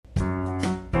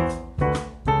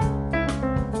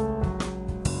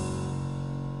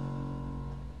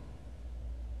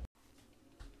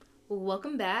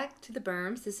welcome back to the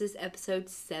Berms. This is episode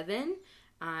 7.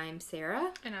 I'm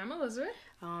Sarah. And I'm Elizabeth.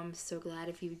 I'm so glad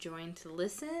if you joined to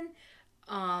listen.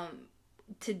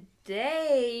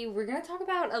 Today, we're going to talk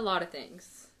about a lot of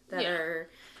things that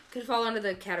could fall under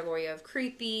the category of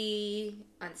creepy,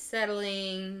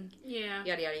 unsettling, yada,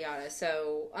 yada, yada.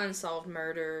 So, unsolved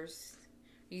murders,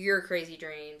 your crazy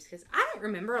dreams. Because I don't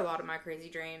remember a lot of my crazy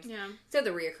dreams. Yeah. Except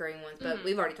the reoccurring ones, but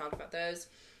we've already talked about those.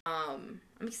 I'm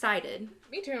excited.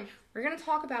 Me too. We're going to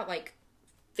talk about,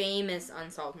 famous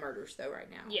unsolved murders, though, right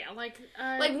now. Yeah, like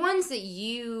ones that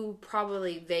you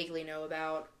probably vaguely know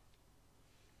about,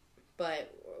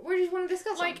 but we just want to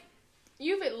discuss them.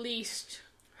 You've at least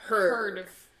heard of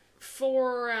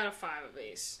 4 out of 5 of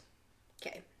these.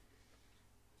 Okay.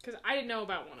 Because I didn't know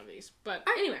about one of these, but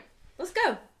anyway, let's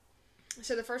go.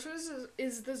 So the first one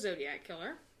is the Zodiac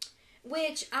Killer.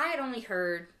 Which I had only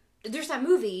heard... There's that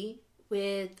movie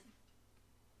with...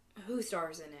 Who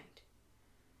stars in it?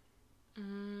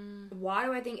 Why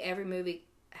do I think every movie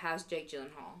has Jake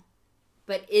Gyllenhaal?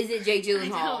 But is it Jake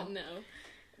Gyllenhaal? I don't know.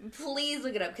 Please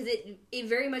look it up, because it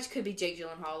very much could be Jake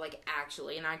Gyllenhaal,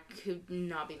 actually, and I could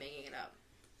not be making it up.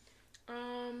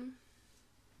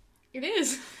 It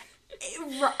is.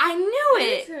 I knew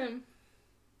it! It's him.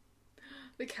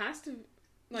 The cast of,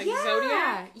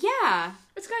 Zodiac? Yeah.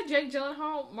 It's got Jake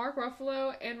Gyllenhaal, Mark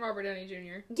Ruffalo, and Robert Downey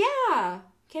Jr. Yeah.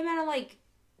 Came out in,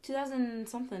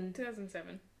 2000-something.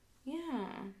 2007. Yeah.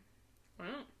 Wow.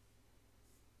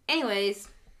 Anyways,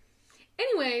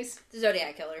 the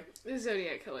Zodiac Killer. The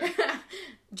Zodiac Killer.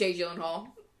 Jake Gyllenhaal.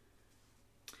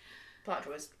 Plot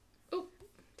twist. Oh,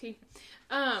 T.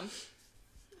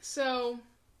 So,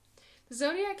 the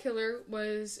Zodiac Killer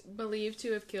was believed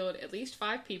to have killed at least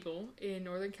 5 people in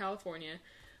Northern California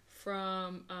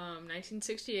from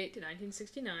 1968 to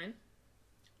 1969.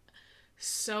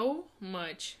 So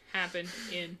much happened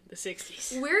in the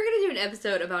 60s. We're going to do an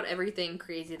episode about everything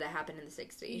crazy that happened in the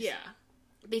 60s. Yeah.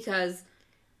 Because...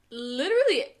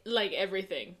 literally,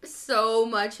 everything. So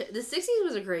much. The 60s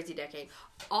was a crazy decade.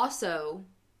 Also,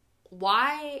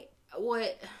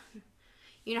 what...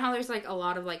 You know how there's, a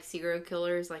lot of, serial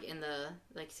killers, in the,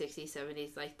 60s,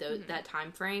 70s, that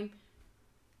time frame?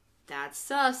 That's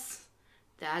sus.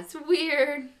 That's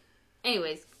weird.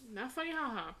 Anyways. Not funny,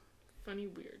 haha. Funny,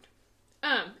 weird.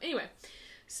 Anyway.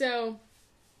 So,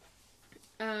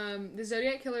 the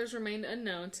Zodiac Killer's remained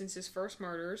unknown since his first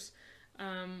murders,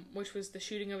 which was the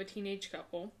shooting of a teenage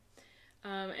couple.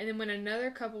 And then when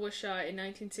another couple was shot in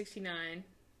 1969,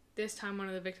 this time one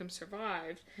of the victims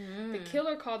survived, the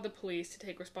killer called the police to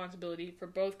take responsibility for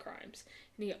both crimes.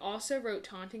 And he also wrote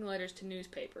taunting letters to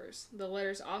newspapers. The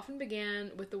letters often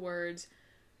began with the words,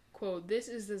 quote, "This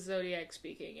is the Zodiac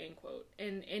speaking," end quote,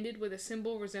 and ended with a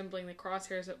symbol resembling the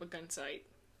crosshairs of a gun sight.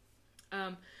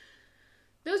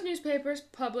 Those newspapers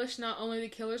published not only the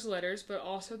killer's letters, but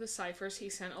also the ciphers he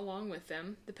sent along with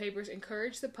them. The papers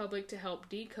encouraged the public to help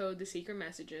decode the secret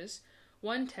messages.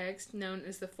 One text, known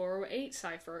as the 408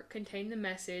 cipher, contained the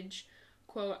message,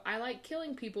 quote, "I like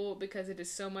killing people because it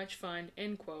is so much fun,"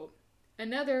 end quote.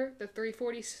 Another, the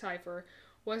 340 cipher,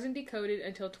 wasn't decoded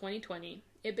until 2020.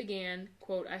 It began,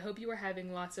 quote, "I hope you are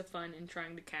having lots of fun in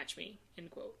trying to catch me," end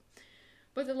quote.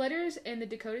 But the letters and the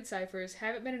decoded ciphers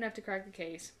haven't been enough to crack the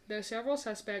case. Though several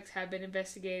suspects have been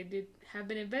investigated,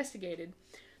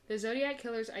 the Zodiac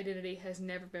Killer's identity has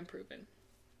never been proven.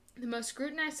 The most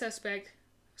scrutinized suspect,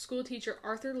 schoolteacher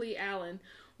Arthur Lee Allen,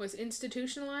 was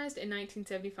institutionalized in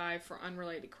 1975 for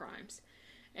unrelated crimes.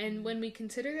 And when we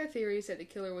consider the theories that the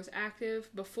killer was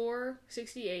active before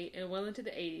 68 and well into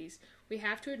the 80s, we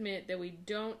have to admit that we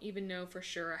don't even know for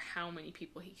sure how many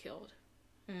people he killed.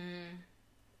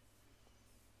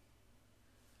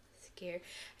 Scared.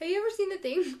 Have you ever seen the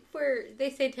thing where they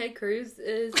say Ted Cruz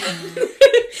is... They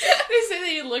say that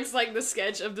he looks like the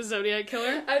sketch of the Zodiac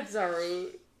Killer? I'm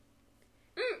sorry.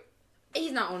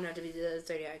 He's not old enough to be the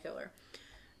Zodiac Killer.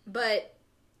 But...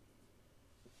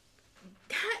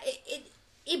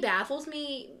 It baffles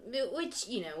me, which,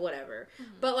 whatever.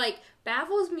 But,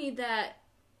 baffles me that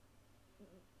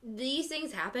these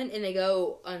things happen and they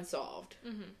go unsolved.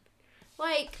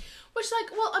 Well,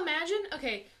 imagine,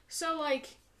 okay, so,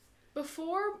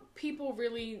 before people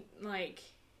really,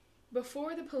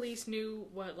 before the police knew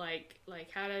what,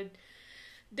 how to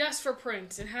dust for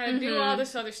prints and how to do all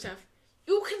this other stuff,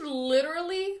 you could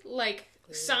literally,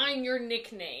 sign your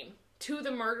nickname to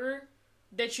the murder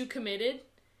that you committed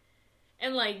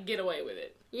and, get away with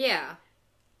it. Yeah.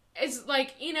 It's,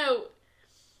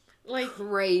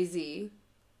 crazy.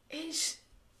 It's...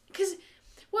 Because,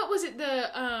 what was it,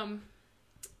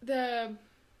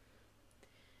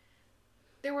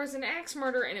 there was an axe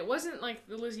murder, and it wasn't like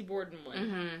the Lizzie Borden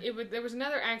one. There was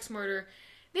another axe murder.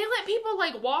 They let people,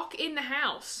 like, walk in the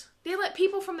house. They let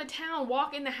people from the town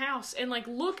walk in the house and, like,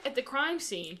 look at the crime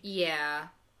scene. Yeah.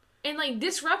 And, like,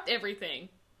 disrupt everything.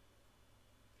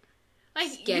 Like,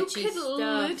 Sketchy you could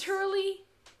stuff. literally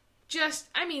just,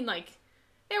 I mean, like,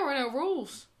 there were no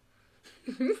rules.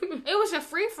 It was a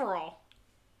free-for-all.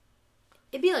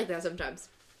 It'd be like that sometimes.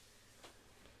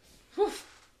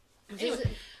 Zodiac,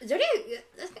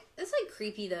 that's, like,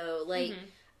 creepy, though. Like,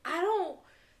 I don't...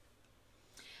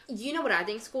 You know what I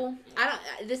think's cool?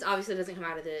 This obviously doesn't come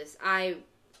out of this.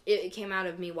 It came out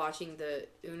of me watching the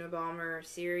Unabomber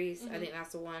series. I think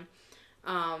that's the one.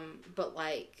 But,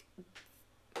 like,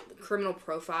 criminal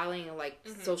profiling and, like,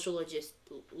 social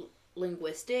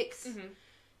linguistics,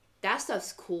 that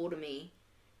stuff's cool to me.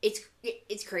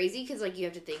 It's crazy because, like, you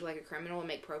have to think like a criminal and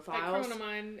make profiles. Like Criminal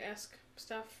Mind-esque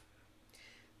stuff.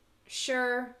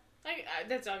 Sure.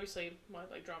 That's obviously,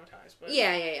 like, dramatized. But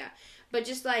Yeah. But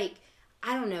just, like...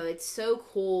 I don't know, it's so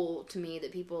cool to me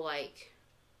that people, like,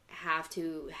 have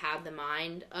to have the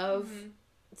mind of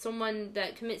someone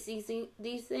that commits these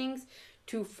things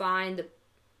to find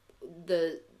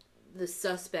the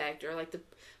suspect or, like, the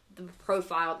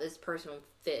profile this person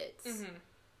fits.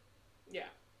 Yeah.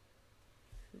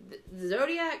 The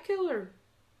Zodiac Killer.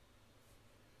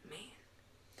 Man.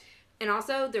 And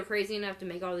also, they're crazy enough to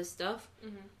make all this stuff.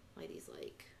 Like, these,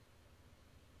 like...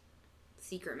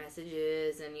 secret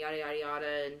messages and yada yada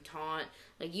yada and taunt.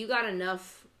 Like, you got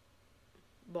enough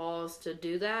balls to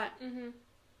do that?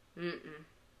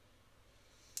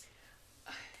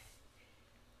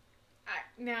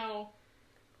 Now,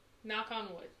 knock on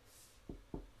wood.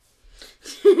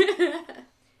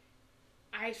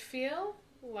 I feel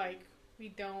like we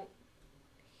don't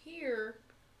hear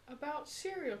about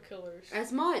serial killers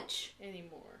as much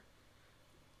anymore.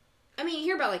 I mean, you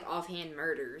hear about, like, offhand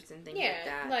murders and things like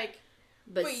that. Like,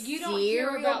 but you don't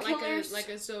hear about like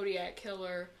a Zodiac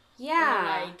killer.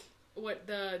 Yeah. Or like what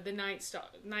the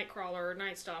Nightcrawler or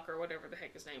Night Stalker, whatever the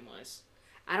heck his name was.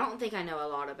 I don't think I know a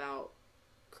lot about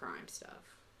crime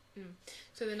stuff.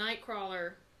 So the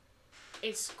Nightcrawler,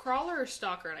 it's Crawler or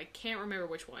Stalker, and I can't remember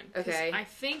which one. Okay. I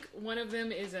think one of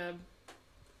them is a...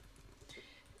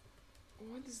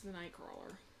 What is the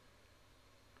Nightcrawler?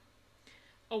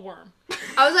 A worm.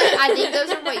 I was like, I think those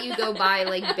are what you go buy,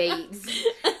 like, baits.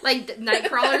 Like, night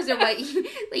crawlers are what you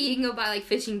can go buy, like,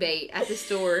 fishing bait at the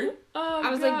store. Oh, I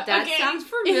was like, that sounds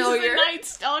familiar.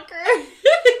 It's the Night Stalker.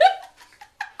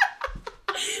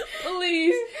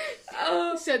 Please.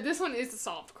 So this one is a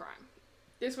solved crime.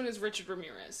 This one is Richard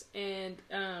Ramirez. And,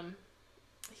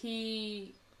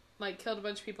 he, like, killed a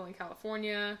bunch of people in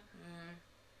California.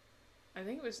 I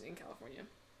think it was in California.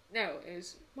 No, it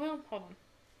was... Well, hold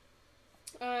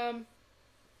on.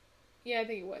 Yeah, I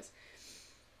think it was.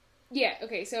 Yeah,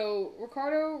 okay, so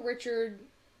Ricardo Richard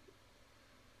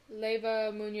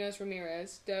Leyva Munoz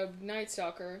Ramirez, dubbed Night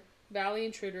Stalker, Valley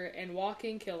Intruder, and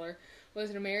Walk-In Killer, was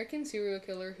an American serial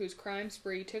killer whose crime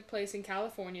spree took place in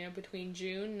California between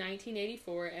June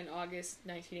 1984 and August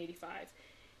 1985.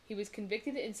 He was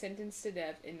convicted and sentenced to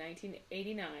death in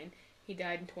 1989. He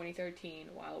died in 2013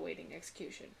 while awaiting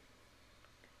execution.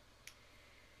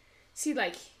 See,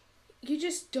 like... You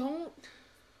just don't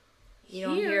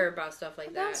hear about stuff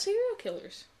like that. About serial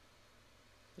killers.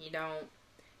 You don't.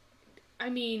 I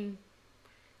mean,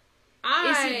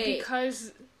 is it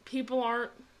because people aren't...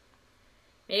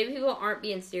 Maybe people aren't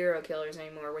being serial killers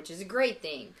anymore, which is a great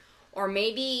thing. Or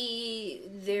maybe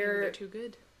they're too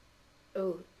good.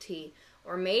 Oh, T.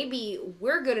 Or maybe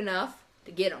we're good enough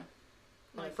to get them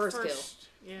on the first kill.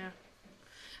 Yeah.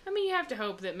 I mean, you have to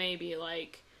hope that maybe,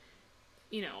 like,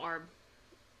 you know,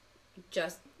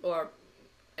 or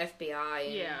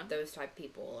FBI and those type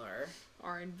people are...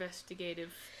 Our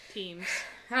investigative teams.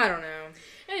 I don't know.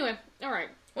 Anyway, alright.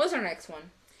 What's our next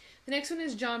one? The next one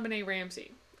is JonBenét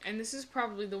Ramsey. And this is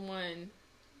probably the one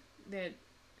that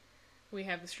we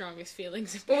have the strongest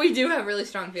feelings about. Well, we do have really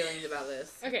strong feelings about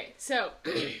this. Okay, so...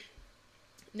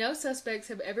 No suspects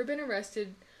have ever been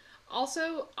arrested.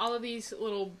 Also, all of these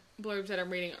little blurbs that I'm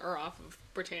reading are off of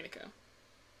Britannica.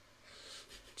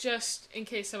 Just in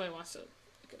case somebody wants to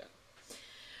look it up.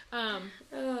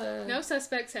 No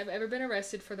suspects have ever been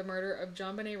arrested for the murder of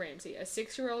JonBenét Ramsey, a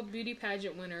 6-year-old beauty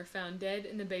pageant winner found dead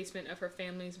in the basement of her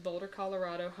family's Boulder,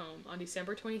 Colorado home on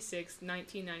December 26,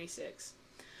 1996.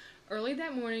 Early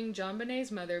that morning,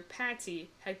 JonBenét's mother, Patsy,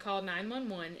 had called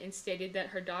 911 and stated that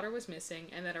her daughter was missing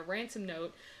and that a ransom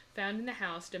note found in the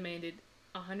house demanded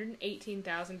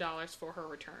 $118,000 for her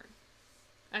return.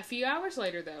 A few hours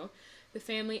later, though, The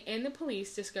family and the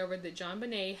police discovered that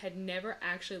JonBenét had never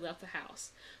actually left the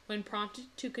house. When prompted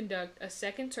to conduct a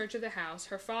second search of the house,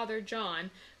 her father, John,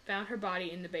 found her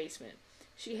body in the basement.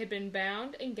 She had been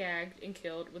bound and gagged and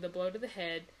killed with a blow to the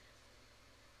head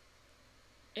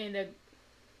and a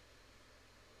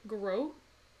garrote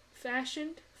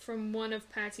fashioned from one of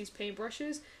Patsy's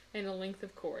paintbrushes and a length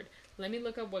of cord. Let me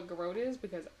look up what garrote is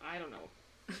because I don't know.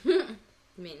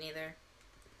 Me neither.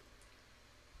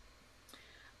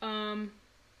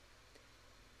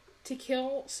 To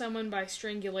kill someone by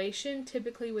strangulation,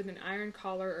 typically with an iron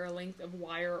collar or a length of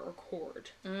wire or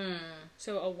cord.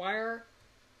 So a wire,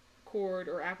 cord,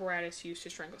 or apparatus used to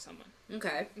strangle someone.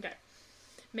 Okay.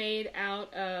 Made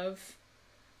out of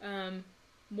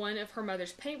one of her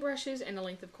mother's paintbrushes and a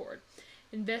length of cord.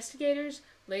 Investigators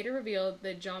later revealed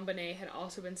that JonBenét had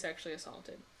also been sexually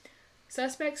assaulted.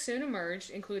 Suspects soon emerged,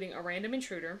 including a random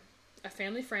intruder, a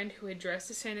family friend who had dressed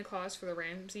as Santa Claus for the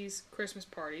Ramseys' Christmas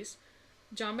parties,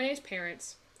 JonBenét's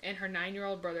parents, and her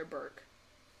 9-year-old brother Burke.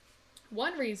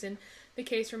 One reason the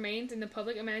case remains in the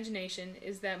public imagination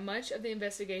is that much of the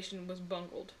investigation was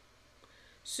bungled.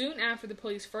 Soon after the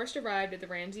police first arrived at the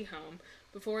Ramsey home,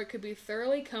 before it could be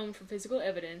thoroughly combed for physical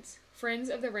evidence, friends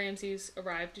of the Ramseys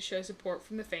arrived to show support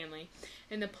from the family,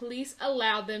 and the police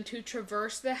allowed them to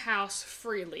traverse the house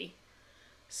freely.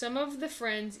 Some of the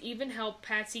friends even helped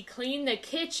Patsy clean the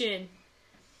kitchen.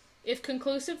 If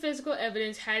conclusive physical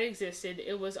evidence had existed,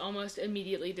 it was almost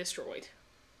immediately destroyed.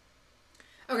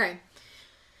 Okay.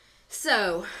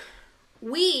 So,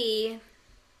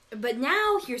 but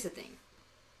now here's the thing.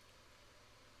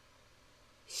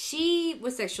 She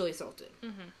was sexually assaulted.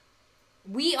 Mm-hmm.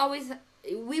 We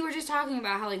were just talking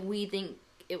about how, like, we think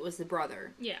it was the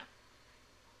brother. Yeah.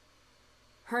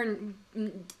 Her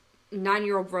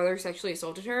 9-year-old brother sexually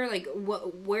assaulted her. Like,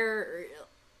 where,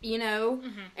 you know?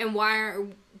 Mm-hmm. And why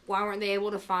weren't they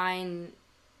able to find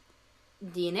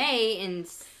DNA and...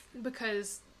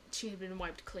 Because she had been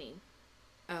wiped clean.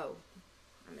 Oh.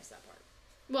 I missed that part.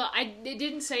 Well, it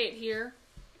didn't say it here.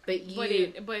 But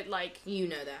but like... You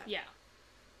know that. Yeah.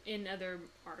 In other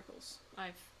articles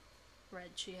I've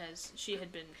read, she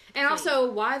had been... And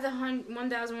also, why the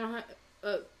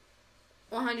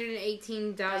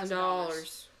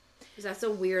 $118,000? Because that's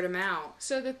a weird amount.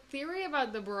 So the theory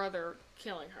about the brother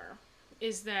killing her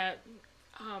is that,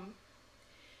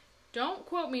 don't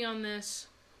quote me on this,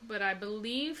 but I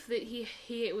believe that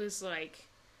he was like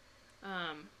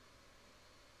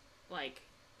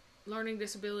learning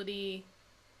disability,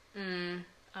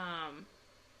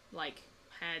 like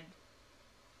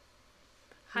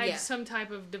had some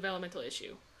type of developmental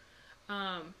issue,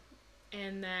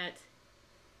 and that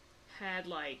had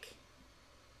like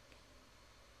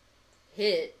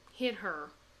hit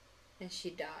her, and she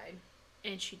died,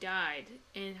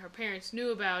 and her parents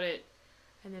knew about it,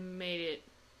 and then made it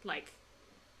like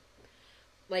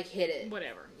hit it,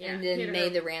 whatever, and then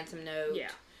made the ransom note,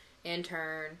 in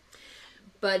turn.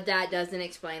 But that doesn't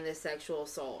explain the sexual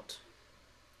assault.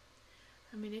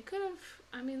 I mean, it could have.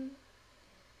 I mean,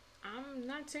 I'm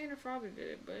not saying her father did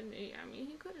it, but he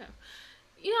could have.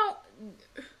 You know,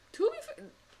 to be fair,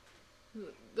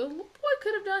 the little boy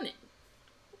could have done it.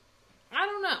 I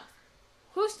don't know.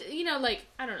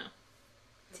 I don't know.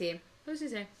 See, who's to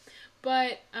say?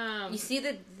 But you see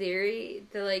the theory,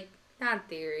 not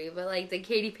theory, but like the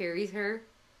Katy Perry's her.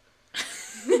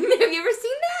 Have you ever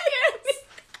seen that? Yes.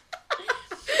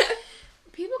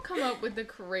 People come up with the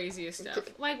craziest stuff.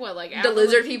 Like what? Like the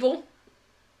lizard people?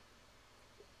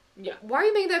 Yeah. Why are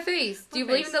you making that face? Do you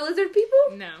believe in the lizard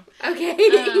people? No.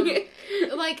 Okay.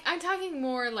 Like, I'm talking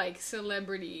more like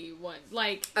celebrity one.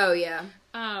 Like, oh yeah.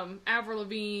 Avril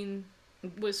Lavigne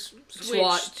was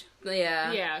swatched.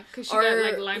 Yeah. Yeah, because she got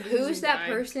like Lyme disease. Who's that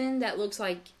person that looks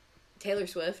like Taylor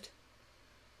Swift?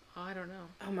 Oh, I don't know.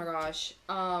 Oh my gosh.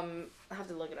 I have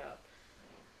to look it up.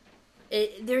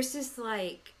 There's this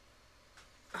like...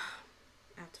 I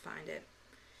have to find it.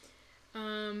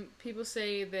 People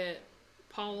say that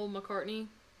Paul McCartney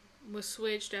was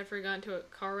switched after he got into a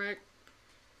car wreck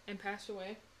and passed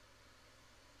away.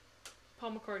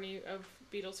 Paul McCartney of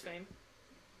Beatles fame.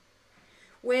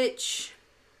 Which...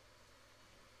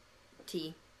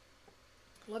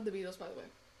 Love the Beatles, by the way.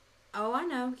 Oh, I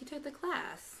know. You took the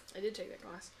class. I did take that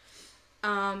class.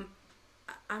 I'm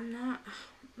not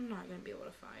gonna be able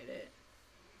to find it.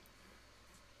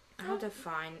 I have to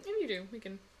find... Maybe you do. We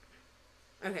can...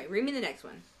 Okay, read me the next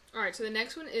one. Alright, so the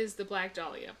next one is the Black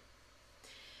Dahlia.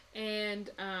 And,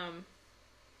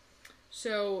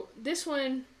 so this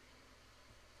one,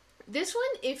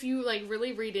 if you, like,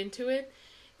 really read into it,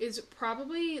 is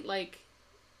probably, like,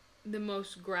 the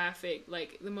most graphic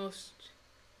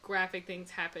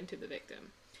things happen to the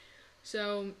victim.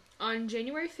 So, on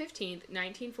January 15th,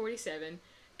 1947,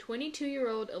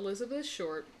 22-year-old Elizabeth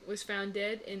Short was found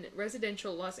dead in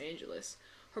residential Los Angeles.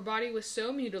 Her body was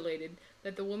so mutilated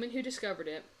that the woman who discovered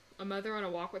it, a mother on a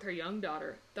walk with her young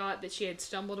daughter, thought that she had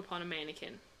stumbled upon a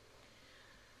mannequin.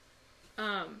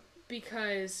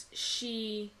 Because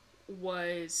she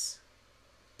was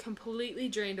completely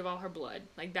drained of all her blood.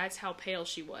 Like, that's how pale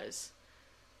she was.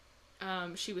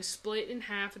 She was split in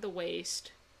half at the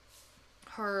waist.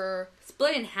 Her...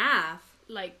 Split in half?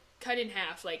 Like, cut in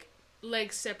half. Like,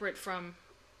 legs separate from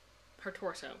her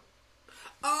torso.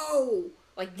 Oh!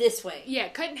 Like this way. Yeah,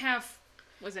 cut in half.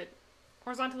 Was it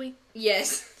horizontally?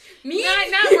 Yes. Me?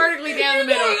 Not vertically down the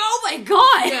middle. Going, oh my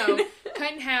god! No.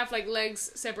 Cut in half, like,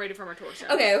 legs separated from her torso.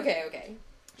 Okay.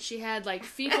 She had, like,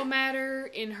 fecal matter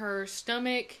in her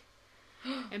stomach.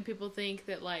 And people think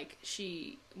that, like,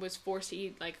 she was forced to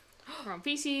eat, like, her own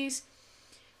feces.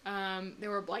 There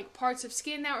were, like, parts of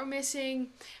skin that were missing.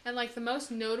 And, like, the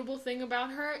most notable thing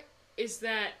about her is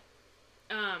that,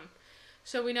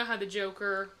 so we know how the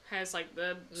Joker has, like,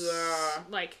 the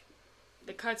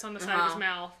cuts on the side of his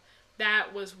mouth.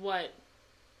 That was what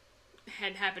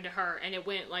had happened to her. And it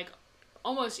went, like,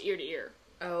 almost ear to ear.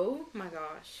 Oh my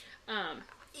gosh.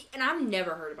 And I've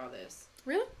never heard about this.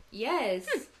 Really? Yes.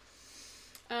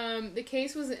 The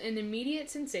case was an immediate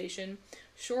sensation.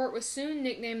 Short was soon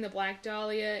nicknamed the Black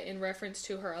Dahlia in reference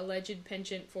to her alleged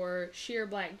penchant for sheer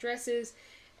black dresses,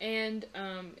 and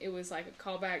it was like a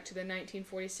callback to the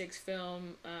 1946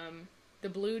 film The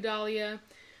Blue Dahlia,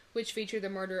 which featured the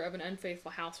murder of an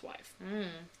unfaithful housewife.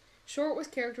 Short was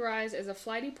characterized as a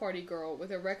flighty party girl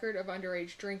with a record of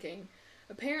underage drinking.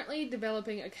 Apparently,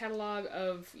 developing a catalog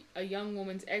of a young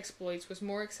woman's exploits was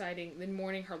more exciting than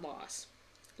mourning her loss.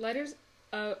 Letters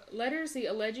the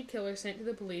alleged killer sent to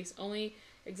the police only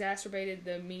exacerbated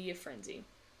the media frenzy.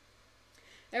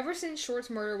 Ever since Short's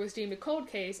murder was deemed a cold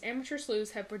case, amateur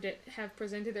sleuths have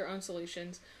presented their own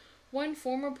solutions. One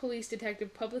former police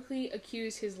detective publicly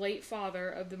accused his late father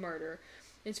of the murder,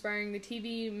 inspiring the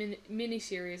TV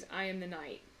miniseries I Am the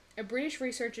Night. A British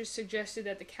researcher suggested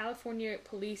that the California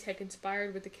police had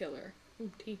conspired with the killer.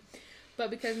 But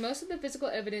because most of the physical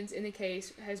evidence in the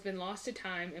case has been lost to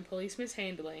time and police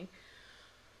mishandling,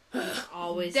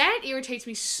 always that irritates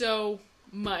me so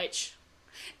much.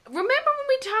 Remember when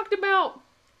we talked about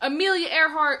Amelia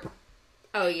Earhart?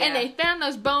 Oh yeah. And they found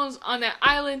those bones on that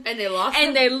island, and they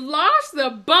lost the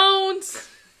bones.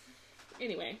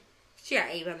 Anyway, she got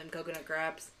 8 of them coconut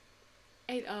crabs.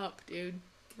 8 up, dude.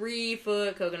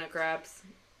 3-foot coconut crabs.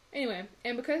 Anyway,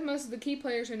 and because most of the key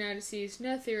players are now deceased,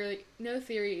 no theory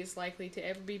is likely to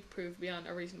ever be proved beyond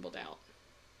a reasonable doubt.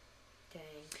 Dang.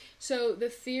 So the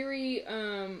theory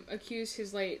accused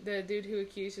the dude who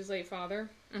accused his late father.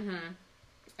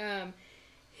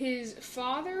 His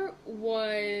father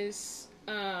was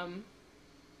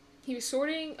he was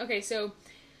sorting. Okay, so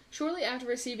shortly after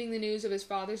receiving the news of his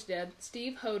father's death,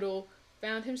 Steve Hodel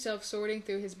found himself sorting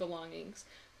through his belongings.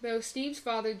 Though Steve's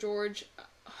father, George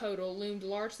Hodel, loomed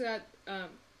large throughout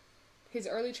his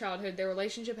early childhood, their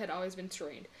relationship had always been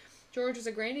strained. George was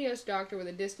a grandiose doctor with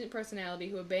a distant personality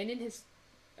who abandoned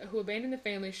the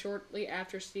family shortly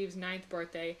after Steve's 9th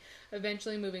birthday,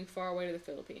 eventually moving far away to the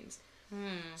Philippines.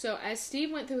 So as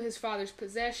Steve went through his father's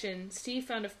possession, Steve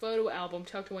found a photo album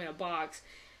tucked away in a box.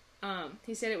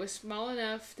 He said it was small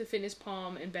enough to fit in his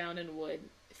palm and bound in wood.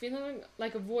 Feeling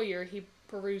like a voyeur, he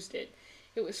perused it.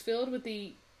 It was filled with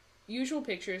the usual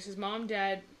pictures, his mom,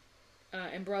 dad,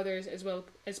 and brothers, as well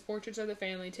as portraits of the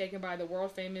family taken by the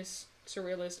world-famous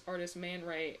surrealist artist Man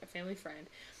Ray, a family friend.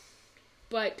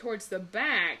 But towards the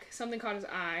back, something caught his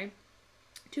eye.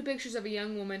 2 pictures of a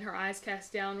young woman, her eyes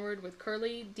cast downward, with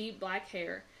curly, deep black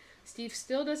hair. Steve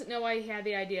still doesn't know why he had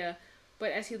the idea,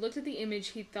 but as he looked at the image,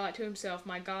 he thought to himself,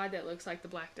 my God, that looks like the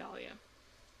Black Dahlia.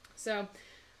 So,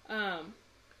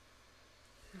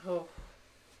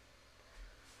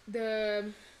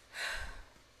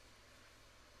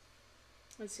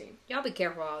 let's see. Y'all be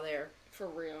careful out there. For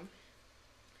real.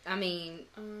 I mean,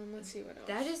 let's see what else.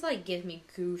 That just, like, gives me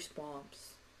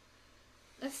goosebumps.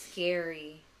 That's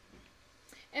scary.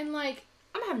 And, like,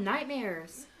 I'm gonna have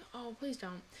nightmares. Oh, please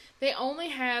don't. They only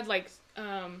had, like,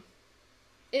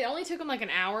 it only took them, like, an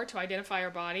hour to identify her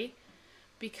body.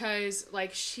 Because,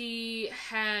 like, she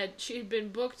had been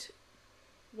booked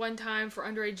one time for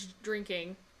underage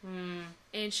drinking.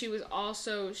 And she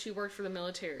worked for the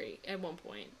military at one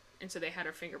point. And so they had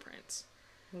her fingerprints.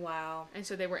 Wow. And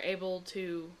so they were able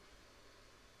to,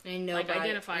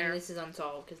 identify her. And this is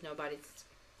unsolved because nobody's...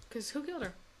 Because who killed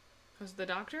her? Was it the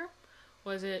doctor?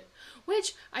 Was it...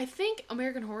 Which, I think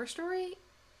American Horror Story,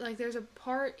 like, there's a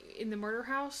part in the Murder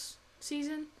House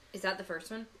season Is that the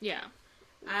first one? Yeah.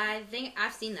 I think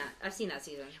I've seen that. I've seen that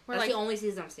season. That's the only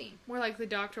season I've seen. Where, like, the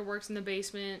doctor works in the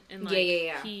basement and, like,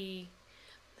 he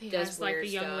has, like, the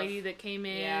young lady that came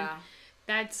in. Yeah.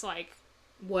 That's, like...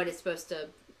 what it's supposed to...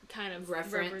 kind of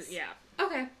reference. Yeah.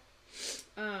 Okay.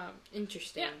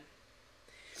 Interesting. Yeah.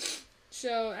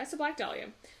 So, that's the Black Dahlia.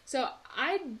 So,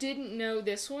 I didn't know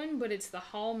this one, but it's the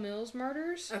Hall Mills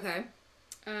murders. Okay.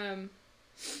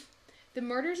 The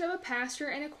murders of a pastor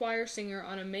and a choir singer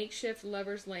on a makeshift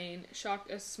Lover's Lane shocked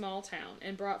a small town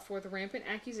and brought forth rampant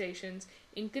accusations,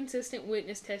 inconsistent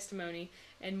witness testimony,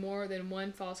 and more than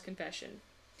one false confession.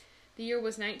 The year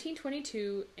was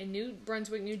 1922. In New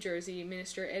Brunswick, New Jersey,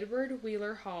 Minister Edward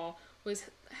Wheeler Hall was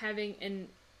having an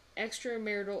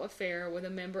extramarital affair with a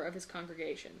member of his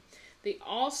congregation. They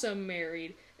also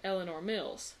married Eleanor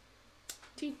Mills.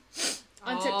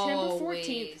 On September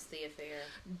 14th... the affair.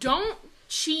 Don't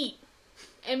cheat.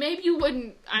 And maybe you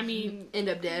wouldn't, I mean... End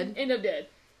up dead.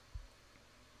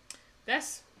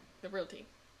 That's the real tea.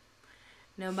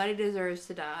 Nobody deserves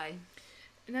to die.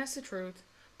 And that's the truth.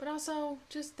 But also,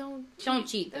 just don't cheat. Don't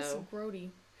cheat, That's though. grody.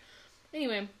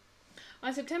 Anyway,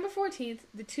 on September 14th,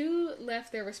 the two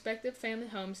left their respective family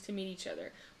homes to meet each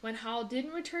other. When Hall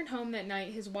didn't return home that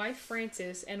night, his wife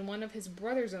Frances and one of his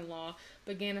brothers-in-law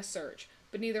began a search.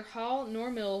 But neither Hall nor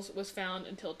Mills was found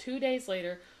until 2 days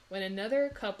later, when another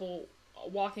couple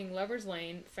walking Lover's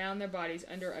Lane found their bodies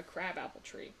under a crabapple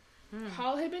tree.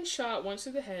 Hall had been shot once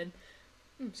through the head.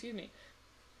 Excuse me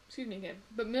again.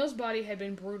 But Mills' body had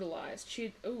been brutalized.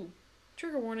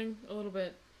 Trigger warning a little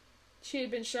bit. She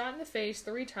had been shot in the face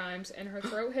 3 times, and her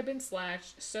throat had been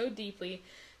slashed so deeply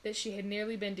that she had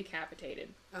nearly been decapitated.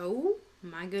 Oh,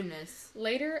 my goodness.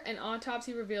 Later, an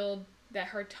autopsy revealed that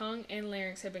her tongue and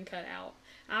larynx had been cut out.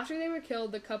 After they were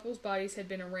killed, the couple's bodies had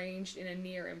been arranged in a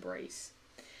near embrace.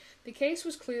 The case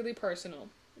was clearly personal.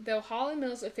 Though Hall and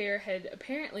Mills' affair had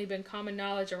apparently been common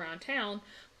knowledge around town,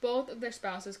 both of their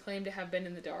spouses claimed to have been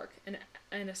in the dark,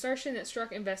 an assertion that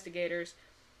struck investigators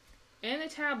and the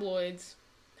tabloids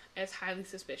as highly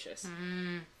suspicious.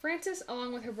 Frances,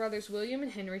 along with her brothers William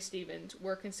and Henry Stevens,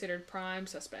 were considered prime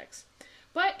suspects.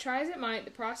 But, try as it might,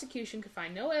 the prosecution could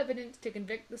find no evidence to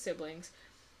convict the siblings.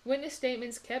 Witness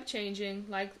statements kept changing,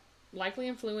 likely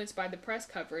influenced by the press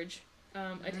coverage.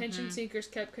 Attention seekers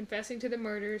kept confessing to the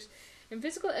murders, and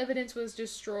physical evidence was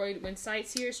destroyed when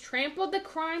sightseers trampled the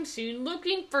crime scene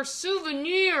looking for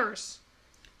souvenirs.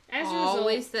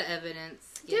 Always the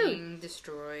evidence getting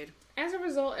destroyed. As a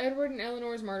result, Edward and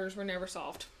Eleanor's murders were never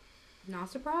solved. Not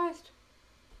surprised.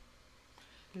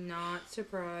 Not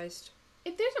surprised.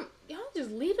 If there's y'all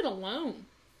just leave it alone.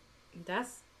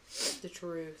 That's the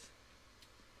truth.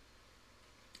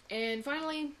 And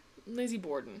finally, Lizzie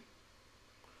Borden.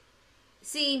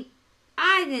 See,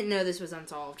 I didn't know this was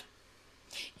unsolved.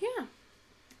 Yeah.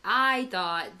 I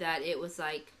thought that it was,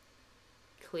 like,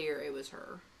 clear it was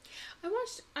her.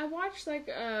 I watched like,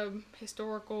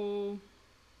 historical,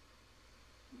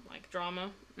 like, drama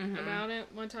about it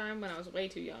one time when I was way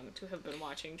too young to have been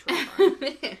watching true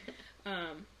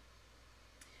crime.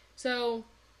 So,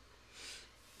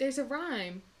 there's a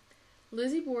rhyme.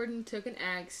 Lizzie Borden took an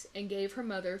axe and gave her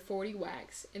mother 40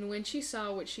 whacks, and when she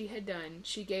saw what she had done,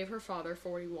 she gave her father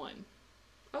 41.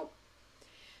 Oh.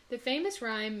 The famous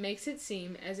rhyme makes it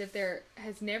seem as if there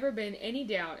has never been any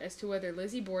doubt as to whether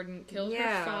Lizzie Borden killed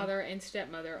her father and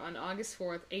stepmother on August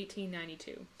 4th,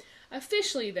 1892.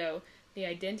 Officially, though, the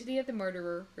identity of the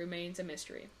murderer remains a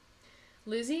mystery.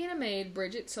 Lizzie and a maid,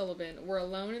 Bridget Sullivan, were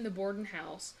alone in the Borden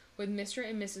house with Mr.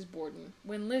 and Mrs. Borden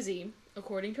when Lizzie,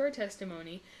 according to her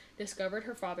testimony, discovered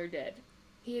her father dead.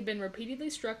 He had been repeatedly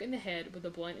struck in the head with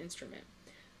a blunt instrument.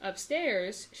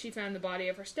 Upstairs, she found the body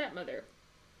of her stepmother.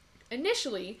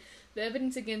 Initially, the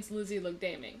evidence against Lizzie looked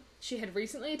damning. She had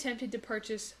recently attempted to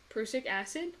purchase prussic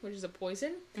acid, which is a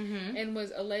poison, and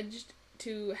was alleged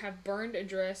to have burned a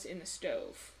dress in the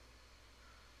stove.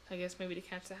 I guess maybe to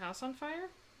catch the house on fire?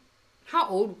 How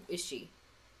old is she?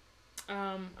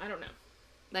 I don't know.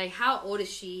 Like, how old is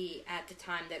she at the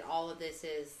time that all of this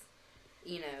is,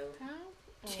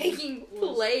 taking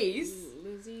place?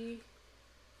 Lizzie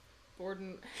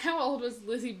Borden. How old was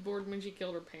Lizzie Borden when she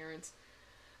killed her parents?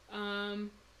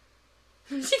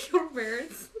 She killed her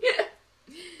parents?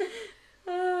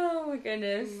 Oh my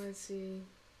goodness. Let's see.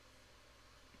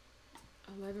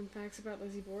 11 facts about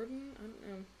Lizzie Borden? I don't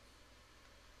know.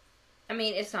 I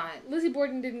mean, it's not. Lizzie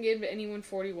Borden didn't give anyone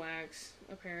 40 whacks,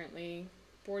 apparently.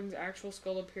 Borden's actual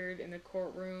skull appeared in the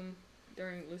courtroom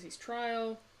during Lizzie's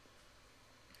trial.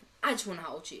 I just wonder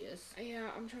how old she is. Yeah,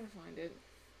 I'm trying to find it.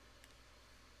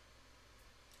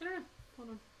 I don't know. Hold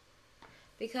on.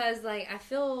 Because, like, I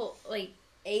feel like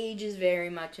age is very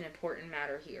much an important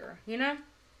matter here, you know?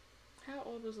 How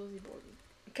old was Lizzie Borden?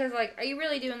 Because, like, are you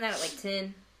really doing that at, like,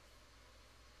 10?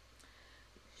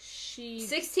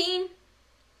 16?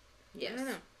 Yes. I don't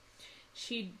know.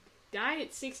 She died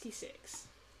at 66.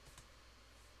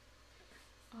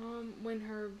 When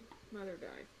her mother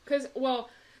died. Because, well,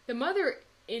 the mother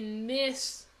in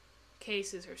this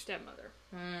case is her stepmother.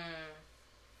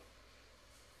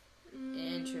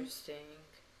 Interesting.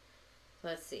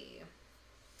 Let's see.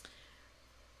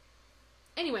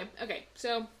 Anyway, okay,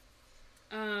 so,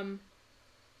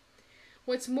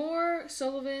 what's more,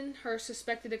 Sullivan, her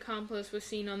suspected accomplice, was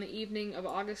seen on the evening of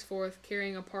August 4th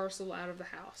carrying a parcel out of the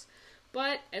house.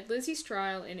 But at Lizzie's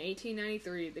trial in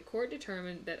 1893, the court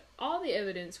determined that all the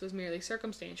evidence was merely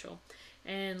circumstantial,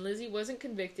 and Lizzie wasn't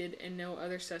convicted, and no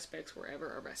other suspects were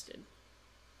ever arrested.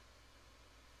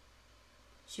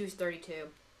 She was 32.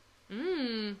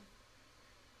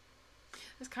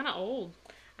 That's kind of old.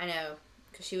 I know,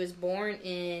 because she was born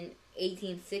in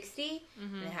 1860,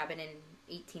 and it happened in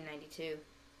 1892.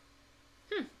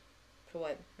 For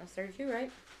what? That's 32,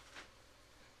 right?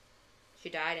 She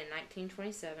died in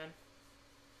 1927.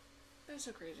 That's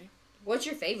so crazy. What's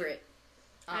your favorite?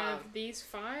 Out of these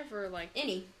 5 or like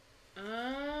any?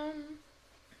 I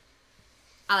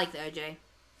like the OJ.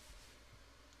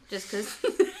 Just because.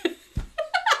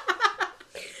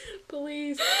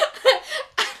 Please.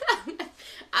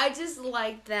 I just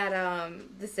like that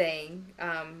the saying,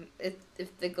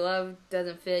 if the glove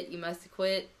doesn't fit, you must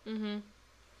quit. I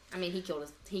mean, he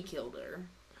killed her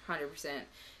 100%,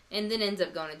 and then ends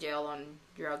up going to jail on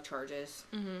drug charges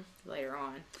later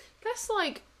on. That's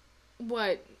like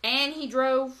what? And he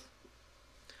drove.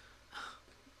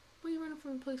 What are you running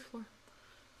from the police for?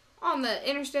 On the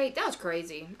interstate. That was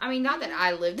crazy. I mean, not that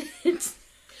I lived it.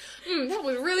 That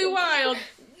was really wild.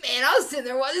 Man, I was sitting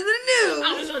there watching the news.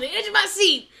 I was on the edge of my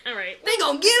seat. All right. They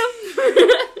gonna get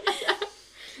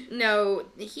him. No,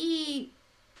 he...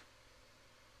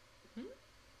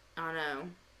 I don't know. You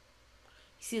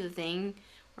see the thing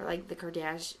where, like, the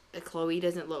Kardashian... Khloe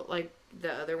doesn't look like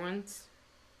the other ones?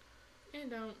 And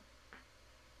don't.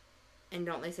 And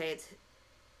don't they say it's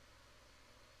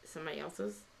somebody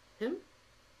else's? Him?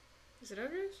 Is it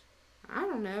others? I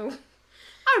don't know.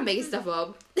 I'm making stuff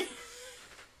up.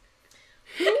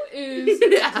 Who is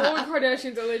Khloe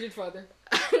Kardashian's alleged father?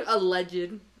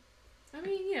 Alleged. I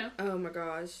mean, yeah. Oh my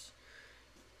gosh.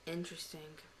 Interesting.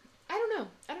 I don't know.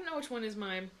 I don't know which one is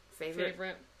my favorite.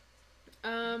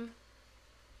 I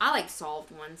like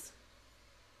solved ones.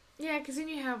 Yeah, because then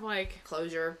you have, like...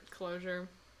 Closure.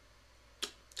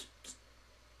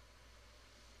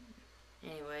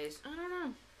 Anyways. I don't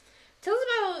know. Tell us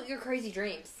about your crazy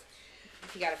dreams.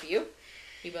 If you got a few.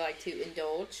 You'd like to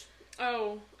indulge.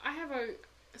 Oh, I have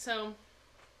so,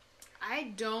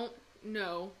 I don't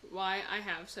know why I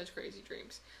have such crazy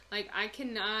dreams. Like, I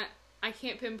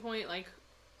can't pinpoint, like,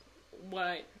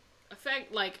 what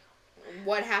effect, like...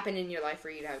 What happened in your life for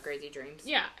you to have crazy dreams?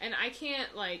 Yeah, and I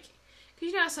can't, like... Because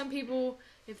you know how some people,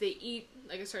 if they eat,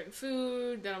 like, a certain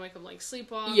food, that'll make them, like,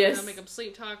 sleepwalk. Yes. That'll make them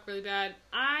sleep talk really bad.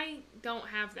 I don't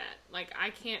have that. Like, I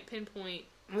can't pinpoint...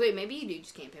 Wait, maybe you do,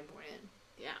 just can't pinpoint it.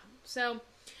 Yeah. So,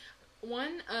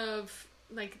 one of,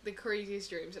 like, the craziest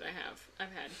dreams that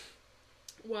I've had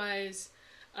was,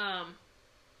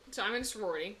 so I'm in a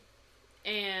sorority,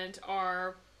 and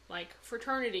our, like,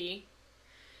 fraternity,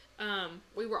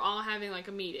 we were all having, like,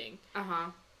 a meeting.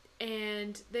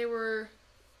 And they were,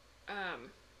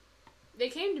 they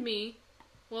came to me,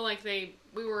 well, like,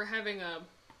 we were having a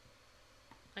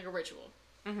ritual.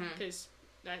 Because,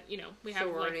 that, you know, we have,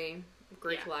 sorority, like...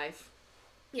 Greek life.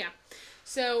 Yeah.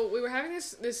 So, we were having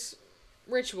this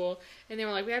ritual, and they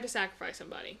were like, we have to sacrifice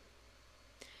somebody.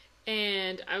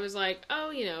 And I was like,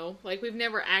 oh, you know, like, we've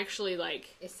never actually,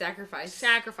 like... Sacrifice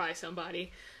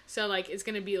somebody. So, like, it's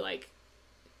gonna be, like,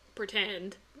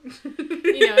 pretend.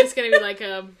 You know, it's gonna be like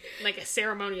a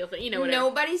ceremonial thing, you know, whatever.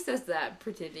 Nobody says that,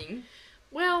 pretending.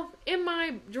 Well, in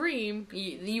my dream,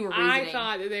 you were reasoning. I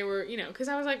thought that they were, you know, because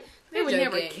I was like, they would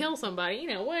never kill somebody, you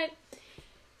know, what?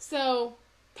 So,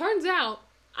 turns out,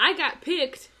 I got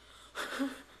picked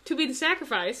to be the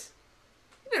sacrifice.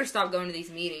 You better stop going to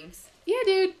these meetings. Yeah,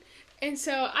 dude. And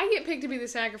so, I get picked to be the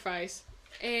sacrifice,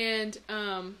 and,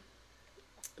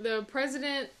 the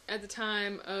president at the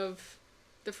time of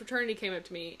the fraternity came up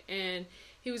to me, and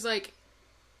he was like,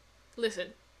 listen,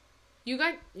 you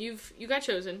got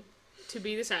chosen to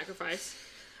be the sacrifice.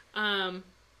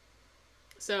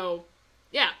 So,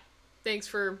 yeah, thanks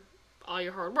for all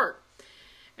your hard work.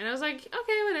 And I was like,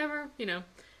 okay, whatever, you know.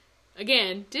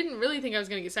 Again, didn't really think I was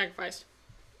going to get sacrificed.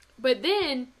 But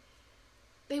then,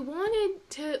 they wanted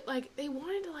to, like,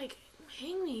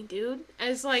 hang me, dude,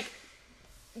 as, like,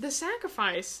 the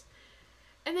sacrifice.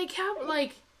 And they kept,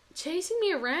 like, chasing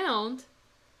me around,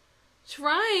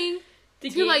 trying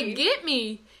to like, get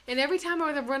me. And every time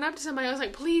I would run up to somebody, I was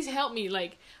like, please help me.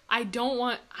 Like, I don't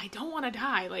want to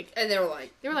die. Like, and they were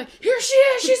like, here she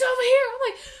is, she's over here. I'm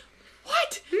like,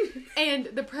 what? And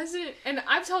the president, and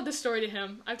I've told this story to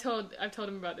him. I've told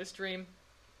him about this dream.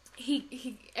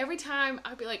 He every time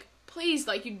I'd be like, please,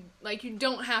 like you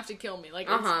don't have to kill me. Like,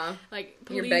 like,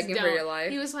 please you're begging don't. For your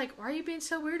life. He was like, why are you being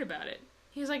so weird about it?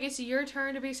 He was like, it's your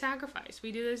turn to be sacrificed.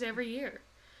 We do this every year.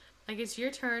 Like, it's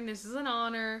your turn. This is an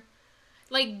honor.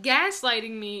 Like,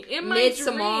 gaslighting me in my dream.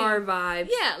 Midsommar vibes.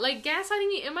 Yeah, like, gaslighting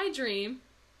me in my dream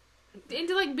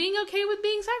into, like, being okay with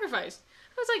being sacrificed.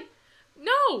 I was like,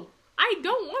 no, I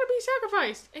don't want to be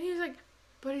sacrificed. And he was like,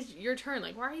 but it's your turn.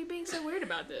 Like, why are you being so weird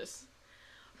about this?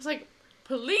 I was like,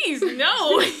 please,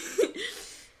 no.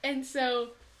 And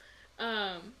so,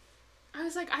 I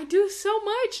was like, I do so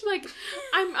much. Like,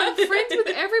 I'm friends with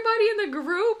everybody in the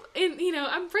group, and, you know,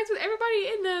 I'm friends with everybody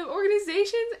in the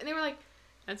organizations. And they were like,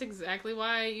 that's exactly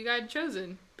why you got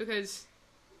chosen, because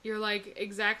you're, like,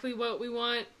 exactly what we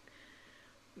want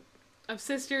a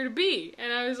sister to be.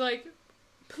 And I was like,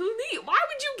 please, why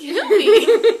would you kill me?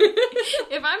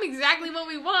 If I'm exactly what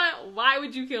we want, why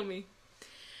would you kill me?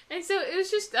 And so it was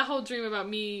just a whole dream about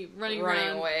me running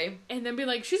around away. And then be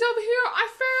like, she's over here, I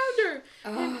found her.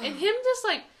 And him just,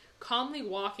 like, calmly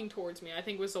walking towards me, I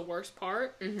think, was the worst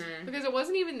part. Mm-hmm. Because it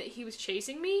wasn't even that he was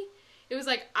chasing me. It was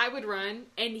like, I would run,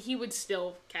 and he would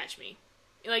still catch me.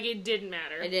 Like, it didn't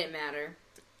matter. It didn't matter.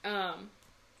 I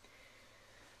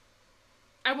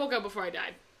woke up before I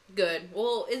died. Good.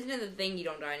 Well, isn't it the thing you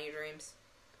don't die in your dreams?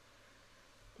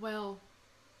 Well,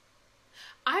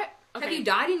 okay. Have you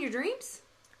died in your dreams?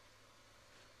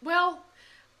 Well,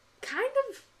 kind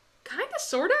of,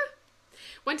 sorta.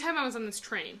 One time I was on this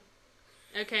train.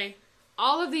 Okay,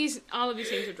 all of these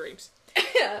things are dreams.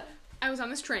 I was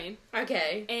on this train.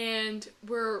 Okay. And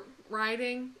we're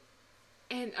riding,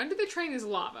 and under the train is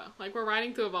lava. Like, we're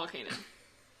riding through a volcano.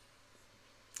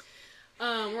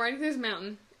 We're riding through this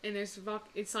mountain, and there's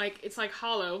it's like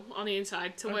hollow on the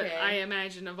inside to what I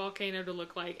imagine a volcano to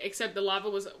look like, except the lava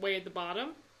was way at the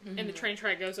bottom, and the train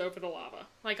track goes over the lava,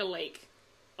 like a lake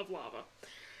of lava.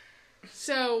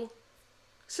 So,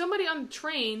 somebody on the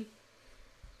train,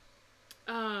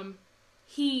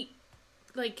 he,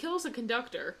 like, kills the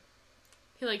conductor.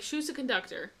 He, like, shoots the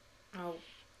conductor. Oh.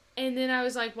 And then I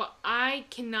was like, well, I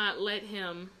cannot let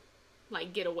him,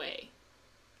 like, get away.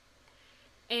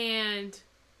 And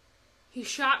he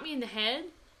shot me in the head.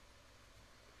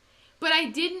 But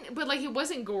like, it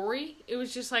wasn't gory. It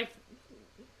was just, like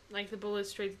the bullet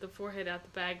straight to the forehead, out the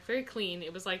bag. Very clean.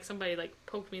 It was like somebody, like,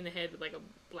 poked me in the head with, like, a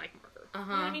black marker. You know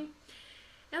what I mean?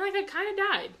 And, like, I kind of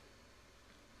died.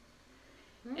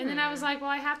 And then I was like, well,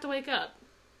 I have to wake up.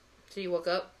 So you woke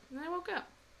up? And then I woke up.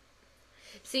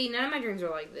 See, none of my dreams are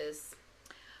like this.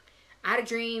 I had a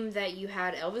dream that you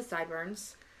had Elvis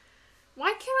sideburns.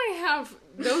 Why can't I have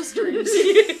those dreams?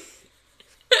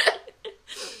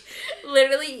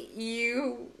 Literally,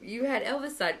 you had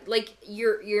Elvis side, like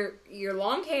your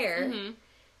long hair,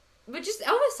 but just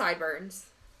Elvis sideburns.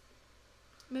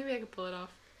 Maybe I could pull it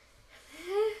off.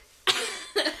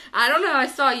 I don't know. I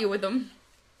saw you with them.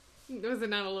 Was it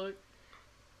not a look?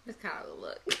 It's kind of a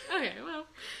look. Okay, well,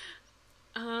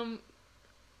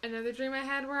 another dream I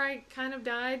had where I kind of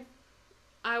died.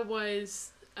 I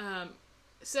was I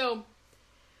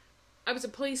was a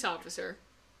police officer.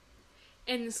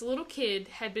 And this little kid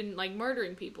had been, like,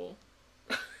 murdering people.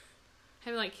 Had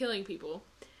been, like, killing people.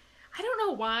 I don't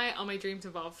know why all my dreams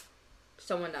involve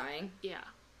someone dying. Yeah.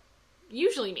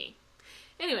 Usually me.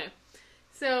 Anyway,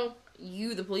 so...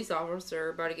 You, the police officer, are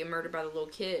about to get murdered by the little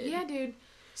kid. Yeah, dude.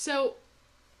 So,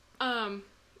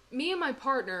 me and my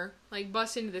partner, like,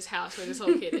 bust into this house where this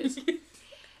little kid is.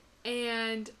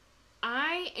 And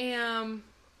I'm,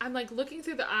 like, looking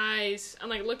through the eyes. I'm,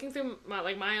 like, looking through my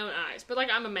own eyes. But,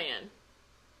 like, I'm a man.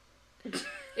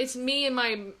 It's me, a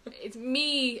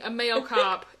male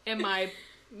cop, and my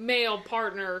male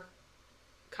partner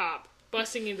cop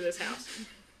busting into this house.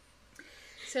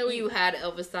 So you had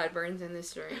Elvis sideburns in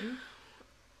this dream?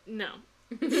 No.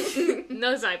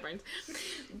 No sideburns.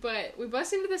 But we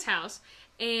bust into this house,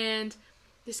 and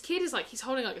this kid is, like, he's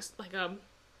holding, like a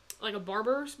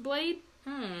barber's blade.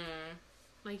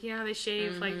 Like, you know how they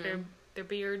shave, like, their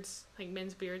beards, like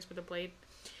men's beards with a blade?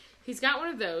 He's got one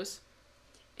of those.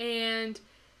 And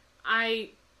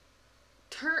I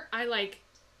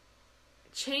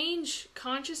change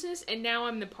consciousness, and now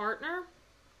I'm the partner,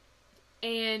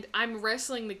 and I'm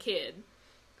wrestling the kid.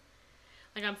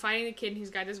 Like, I'm fighting the kid, and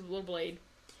he's got this little blade.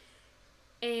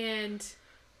 and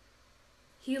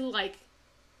he, like,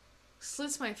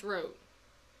 slits my throat.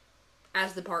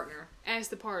 As the partner.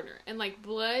 And, like,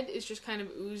 blood is just kind of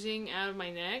oozing out of my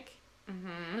neck.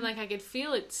 Mm-hmm. And, like, I could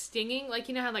feel it stinging. Like,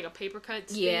 you know how, like, a paper cut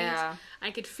stings? Yeah.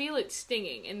 I could feel it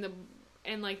stinging. And,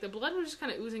 the blood was just kind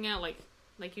of oozing out, like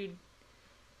you'd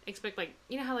expect, like,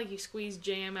 you know how, like, you squeeze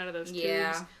jam out of those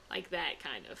tubes? Like that,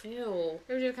 kind of. Ew.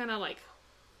 It was just kind of, I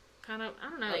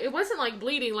don't know. Like, it wasn't, like,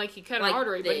 bleeding like he cut an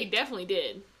artery, but he definitely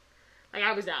did. Like,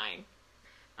 I was dying.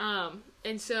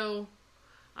 And so,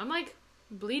 I'm, like,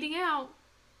 bleeding out.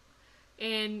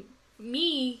 And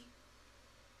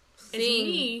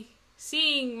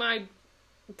seeing my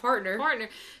partner.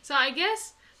 So, I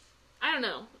guess, I don't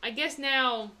know. I guess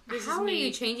now this is me. How are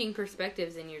you changing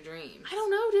perspectives in your dreams? I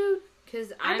don't know, dude.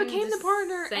 Because I became the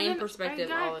partner. Same perspective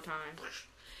all the time.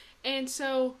 And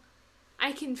so,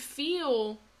 I can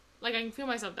feel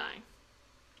myself dying.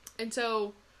 And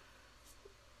so,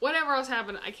 whatever else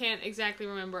happened, I can't exactly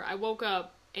remember. I woke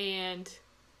up and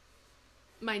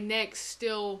my neck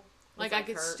still, like, I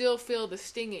could still feel the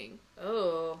stinging.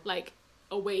 Oh. Like,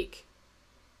 awake.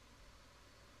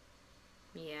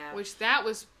 Yeah. Which, that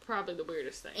was probably the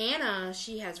weirdest thing. Anna,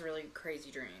 she has really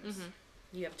crazy dreams. Mm-hmm.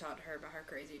 You have talked to her about her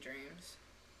crazy dreams.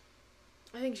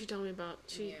 I think she told me about,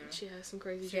 she has some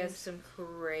crazy dreams. She has some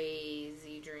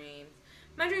crazy dreams.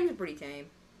 My dreams are pretty tame.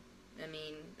 I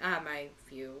mean, I have my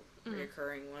few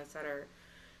recurring ones that are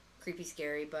creepy,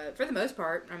 scary, but for the most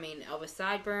part, I mean, Elvis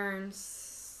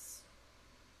sideburns.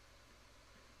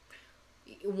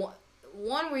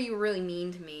 One where you were really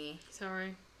mean to me.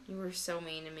 Sorry. You were so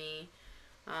mean to me.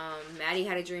 Maddie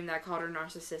had a dream that I called her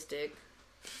narcissistic.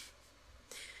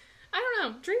 I don't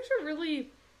know.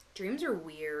 Dreams are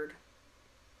weird.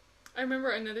 I remember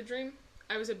another dream.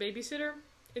 I was a babysitter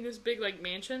in this big, like,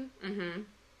 mansion. Mm-hmm.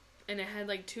 And it had,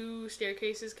 like, 2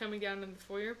 staircases coming down into the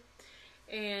foyer.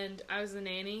 And I was the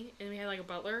nanny, and we had, like, a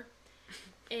butler.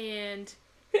 And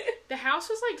the house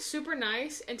was, like, super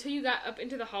nice until you got up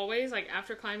into the hallways, like,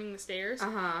 after climbing the stairs.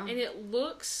 Uh-huh. And it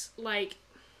looks like,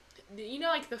 you know,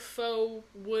 like, the faux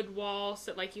wood walls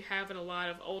that, like, you have in a lot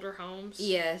of older homes?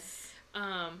 Yes.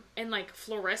 And, like,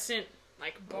 fluorescent,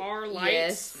 like, bar lights.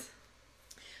 Yes.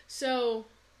 So,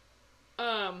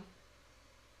 I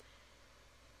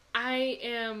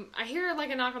hear, like,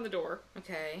 a knock on the door.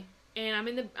 Okay. And I'm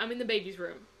in the baby's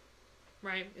room.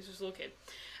 Right? It's just a little kid.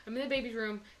 I'm in the baby's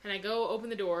room, and I go open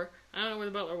the door. I don't know where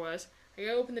the butler was. I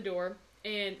go open the door,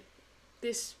 and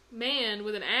this man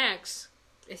with an axe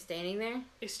is standing there.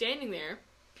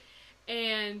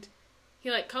 And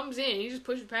he, like, comes in. He just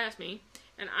pushes past me.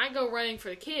 And I go running for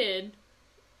the kid.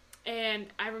 And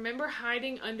I remember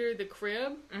hiding under the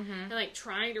crib. Mm-hmm. And, like,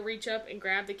 trying to reach up and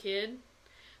grab the kid.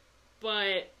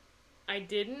 But I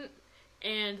didn't.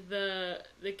 And the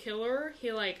killer, he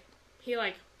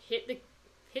hit the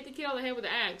kid on the head with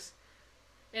the axe.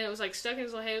 And it was, like, stuck in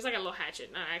his little head. It was like a little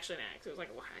hatchet. Not actually an axe. It was like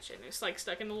a little hatchet. And it's, like,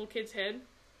 stuck in the little kid's head.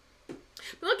 The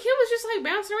little kid was just, like,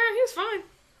 bouncing around. He was fine.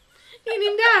 He didn't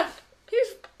even die.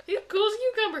 He's cool as a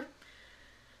cucumber.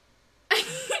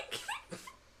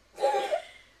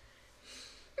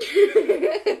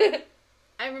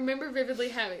 I remember vividly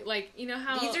having, like, you know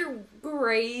how... These are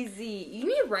crazy. You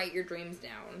need to write your dreams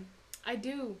down. I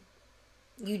do.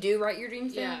 You do write your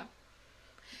dreams down? Yeah.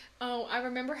 Oh, I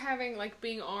remember having, like,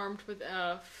 being armed with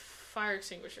a fire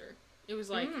extinguisher. It was,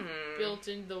 like, built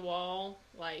into the wall,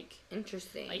 like...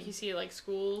 Interesting. Like, you see it, like,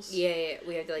 schools. Yeah.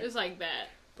 We have to, like... It was like that.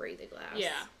 Break the glass.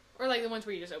 Yeah. Or, like, the ones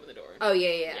where you just open the door. Oh,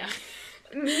 yeah.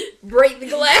 Break the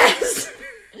glass!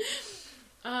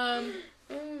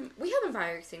 We have a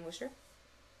fire extinguisher.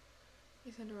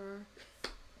 It's under our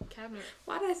cabinet.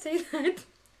 Why did I say that?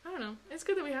 I don't know. It's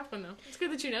good that we have one, though. It's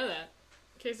good that you know that.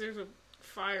 In case there's a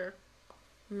fire.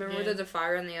 Remember there's a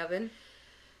fire in the oven?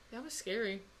 That was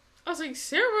scary. I was like,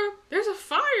 Sarah, there's a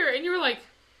fire! And you were like,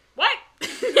 what?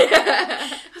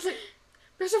 I was like,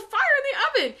 there's a fire in the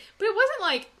oven! But it wasn't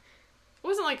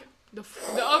like the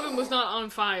oven was not on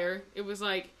fire. It was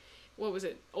like, what was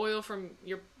it? Oil from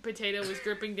your potato was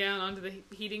dripping down onto the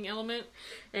heating element.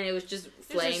 And it was just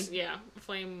flame.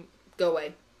 Flame. Go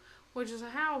away. Which is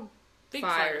how big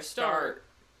fires start.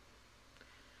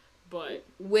 But.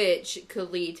 Which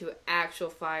could lead to actual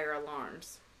fire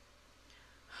alarms.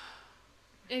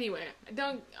 Anyway, I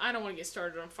don't want to get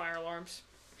started on fire alarms.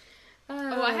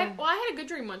 I had a good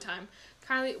dream one time.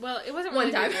 Kylie, well, it wasn't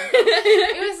really one time.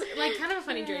 It was like kind of a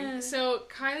funny dream. So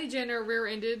Kylie Jenner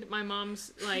rear-ended my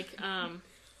mom's like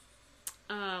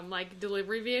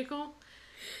delivery vehicle,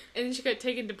 and then she got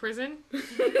taken to prison.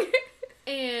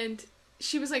 And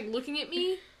she was like looking at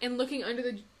me and looking under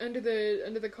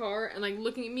the car and like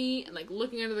looking at me and like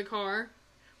looking under the car,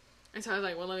 And so I was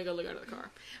like, well, let me go look under the car.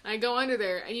 And I go under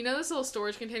there, and you know those little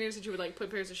storage containers that you would, like, put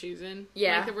pairs of shoes in?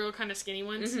 Yeah. Like the real kind of skinny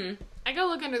ones? Mm-hmm. I go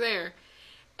look under there,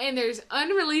 and there's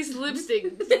unreleased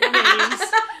lipstick names.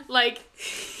 Like,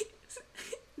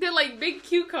 they're, like, big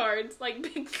cue cards. Like,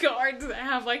 big cards that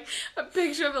have, like, a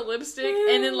picture of a lipstick,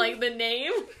 and then, like, the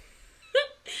name.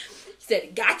 He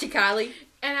said, gotcha, Kylie.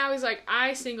 And I was like,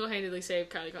 I single-handedly saved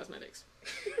Kylie Cosmetics.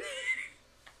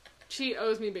 She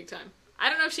owes me big time. I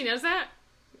don't know if she knows that.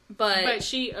 But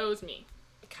she owes me.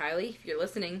 Kylie, if you're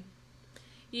listening.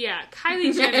 Yeah,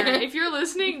 Kylie Jenner, if you're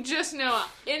listening, just know,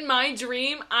 in my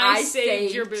dream, I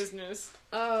saved your business.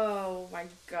 Oh my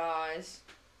gosh.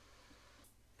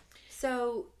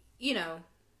 So,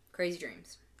 crazy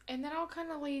dreams. And that all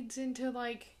kind of leads into,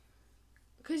 like,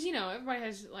 because, everybody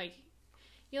has, like,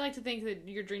 you like to think that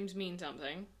your dreams mean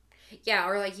something. Yeah,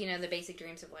 or, like, the basic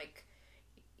dreams of, like,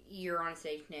 you're on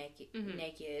stage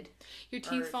naked. Your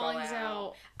teeth falling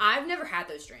out. I've never had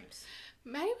those dreams.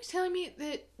 Maddie was telling me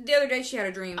that... The other day she had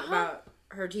a dream about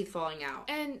her teeth falling out.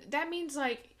 And that means,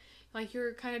 like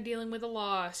you're kind of dealing with a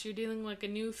loss. You're dealing, like, a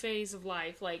new phase of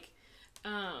life. Like,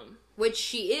 which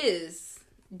she is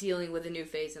dealing with a new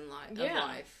phase of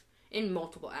life. In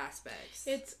multiple aspects.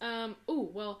 It's,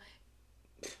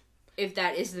 if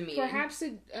that is the meaning. Perhaps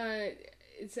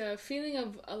it's a feeling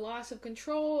of a loss of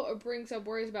control, or brings up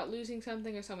worries about losing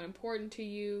something or someone important to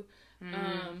you.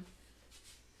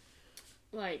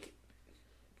 Like,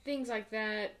 things like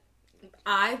that.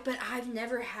 I've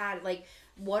never had, like,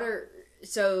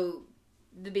 so,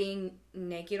 the being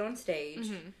naked on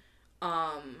stage,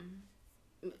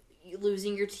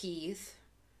 losing your teeth,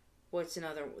 what's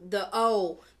another,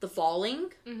 the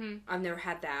falling, I've never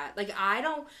had that, like,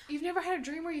 You've never had a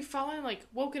dream where you've fallen and, like,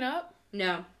 woken up?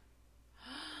 No.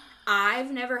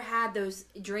 I've never had those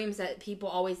dreams that people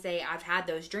always say I've had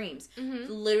those dreams.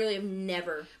 Literally, I've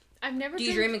never. Do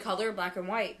you dream in color, black and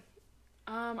white?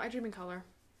 I dream in color.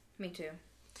 Me too.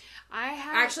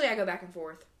 Actually, I go back and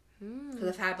forth. Because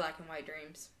I've had black and white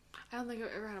dreams. I don't think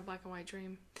I've ever had a black and white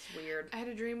dream. It's weird. I had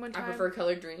a dream one time. I prefer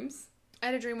colored dreams. I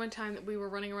had a dream one time that we were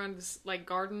running around this, like,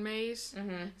 garden maze.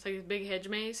 It's like this big hedge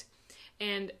maze.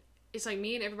 And it's like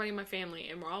me and everybody in my family,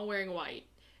 and we're all wearing white.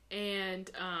 And,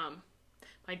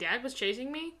 my dad was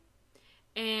chasing me,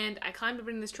 and I climbed up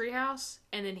in this treehouse,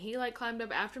 and then he, like, climbed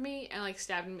up after me and, like,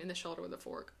 stabbed him in the shoulder with a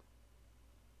fork.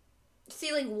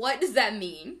 See, like, what does that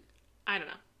mean? I don't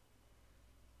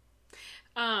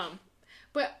know.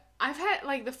 But I've had,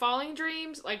 like, the falling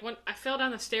dreams, like, when I fell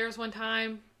down the stairs one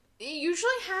time, it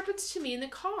usually happens to me in the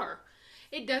car.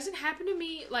 It doesn't happen to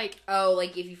me, like... Oh,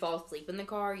 like, if you fall asleep in the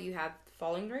car, you have the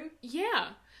falling dream? Yeah.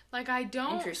 Like, I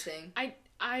don't... Interesting.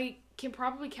 I can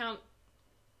probably count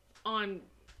on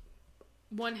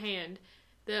one hand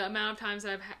the amount of times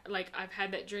I've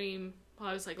had that dream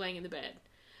while I was, like, laying in the bed.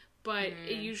 But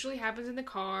it usually happens in the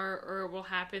car, or it will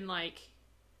happen, like,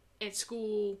 at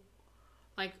school.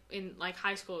 Like, in, like,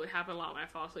 high school, it would happen a lot when I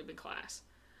fall asleep in class.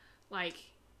 Like,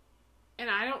 and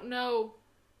I don't know,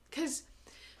 because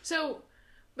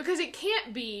it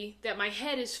can't be that my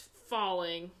head is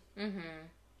falling, and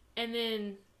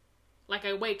then, like,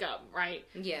 I wake up, right?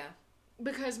 Yeah.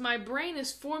 Because my brain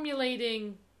is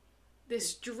formulating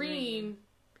this dream,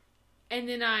 and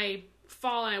then I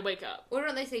fall and I wake up. Well,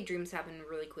 don't they say dreams happen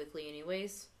really quickly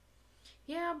anyways?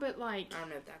 Yeah, but, like... I don't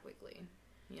know if that quickly,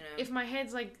 If my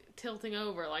head's, like, tilting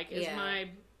over, like, is my...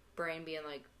 brain being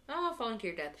like, oh, falling to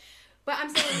your death. But I'm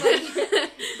saying,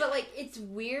 like... but, like, it's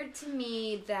weird to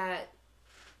me that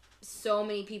so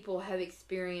many people have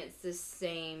experienced the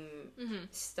same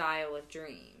style of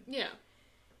dream. Yeah.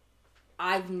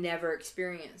 I've never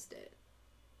experienced it.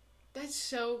 That's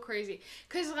so crazy.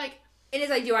 Because, like... And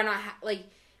it's like, do I not like...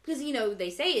 Because,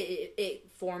 they say it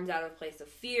forms out of a place of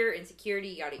fear, insecurity,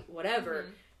 yada, whatever.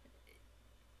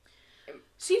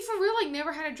 So you, for real, like,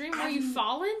 never had a dream where you've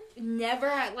fallen? Never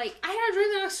had, like... I had a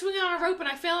dream that I was swinging on a rope and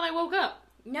I fell and I woke up.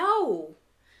 No.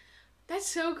 That's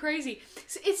so crazy.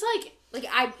 It's like... Like,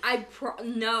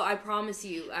 I promise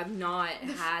you, I've not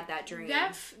had that dream.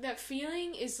 That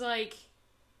feeling is like...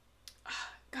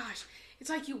 gosh. It's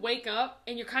like you wake up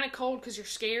and you're kind of cold because you're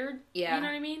scared. Yeah. You know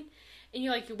what I mean? And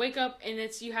you wake up and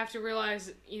you have to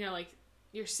realize, like,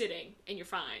 you're sitting and you're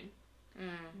fine.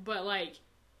 But, like,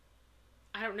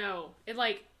 I don't know.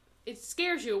 It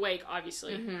scares you awake,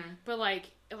 obviously. But,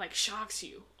 like, it, like, shocks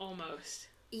you almost.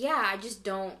 Yeah, I just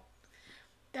don't.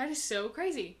 That is so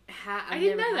crazy. I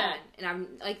didn't know that. And I'm,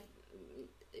 like,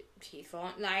 teeth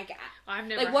falling. Like, I've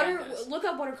never had those. Look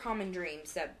up what are common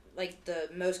dreams that, like, the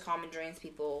most common dreams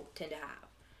people tend to have.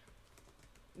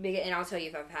 And I'll tell you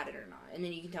if I've had it or not. And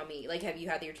then you can tell me, like, have you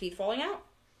had your teeth falling out?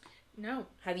 No.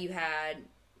 Have you had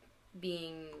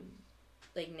being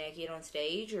like naked on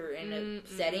stage or in a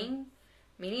setting.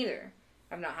 Me neither.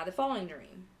 I've not had the following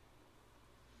dream.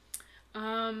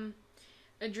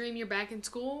 A dream you're back in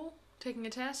school taking a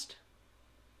test?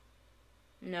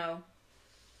 No.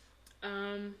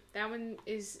 That one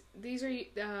is, these are,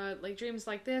 like, dreams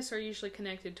like this are usually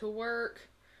connected to work.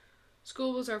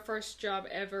 School was our first job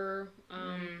ever.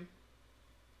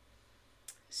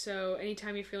 So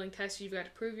anytime you're feeling tested, you've got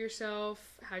to prove yourself.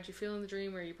 How'd you feel in the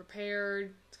dream? Were you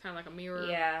prepared? It's kind of like a mirror.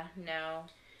 Yeah, no.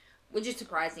 Which is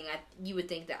surprising. You would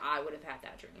think that I would have had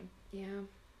that dream. Yeah.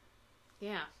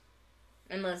 Yeah.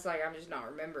 Unless, like, I'm just not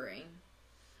remembering.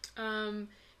 In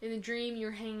the dream,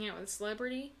 you're hanging out with a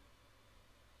celebrity?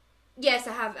 Yes,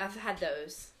 I've had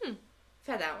those. I've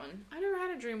had that one. I never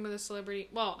had a dream with a celebrity.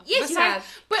 Well, yes, you have.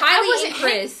 But Kylie and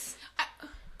Chris.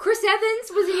 Chris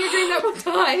Evans was in your dream that one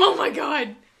time. Oh my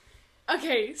god.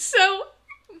 Okay, so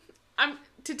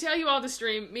to tell you all this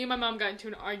dream, me and my mom got into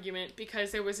an argument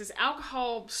because there was this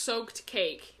alcohol-soaked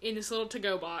cake in this little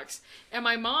to-go box, and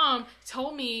my mom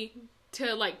told me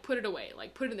to, like, put it away,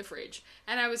 like, put it in the fridge.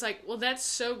 And I was like, well, that's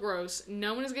so gross.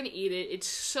 No one is going to eat it. It's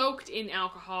soaked in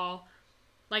alcohol.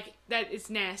 Like, that is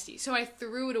nasty. So I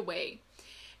threw it away.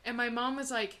 And my mom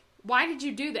was like, why did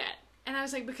you do that? And I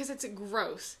was like, because it's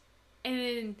gross. And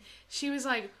then she was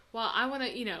like, well, I want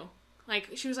to,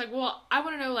 like, she was like, well, I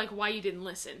want to know, like, why you didn't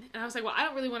listen. And I was like, well, I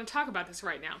don't really want to talk about this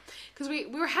right now. Because we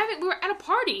were at a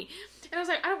party. And I was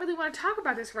like, I don't really want to talk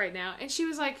about this right now. And she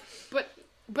was like,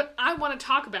 but I want to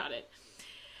talk about it.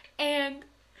 And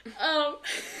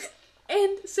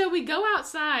so we go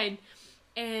outside,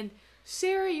 and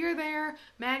Sarah, you're there,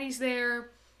 Maddie's there,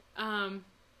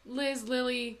 Liz,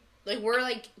 Lily. Like, we're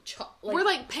like we're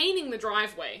like painting the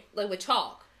driveway. Like with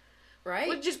chalk. Right?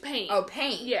 With just paint. Oh,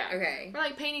 paint. Yeah. Okay. We're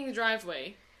like painting the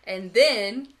driveway. And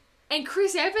then... And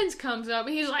Chris Evans comes up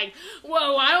and he's like,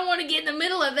 whoa, I don't want to get in the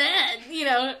middle of that,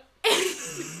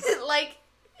 like,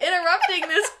 interrupting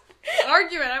this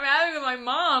argument I'm having with my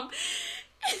mom.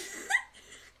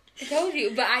 I told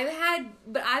you, but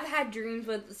I've had dreams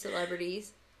with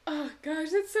celebrities. Oh, gosh,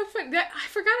 that's so funny. I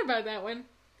forgot about that one.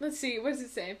 Let's see, what does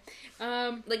it say?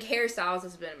 Like, Harry Styles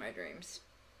has been in my dreams.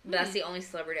 But that's the only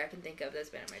celebrity I can think of that's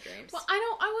been in my dreams. Well, I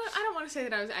don't want to say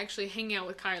that I was actually hanging out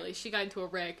with Kylie. She got into a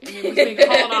wreck and it was being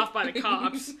hauled off by the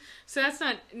cops. So that's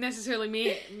not necessarily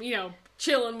me,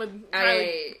 chilling with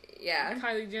Kylie. Yeah.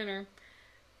 Kylie Jenner.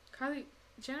 Kylie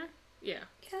Jenner? Yeah.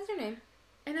 Yeah, that's her name.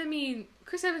 And I mean,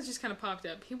 Chris Evans just kind of popped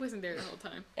up. He wasn't there the whole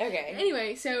time. Okay.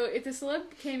 Anyway, so if the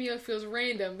celeb cameo feels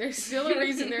random, there's still a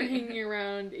reason they're hanging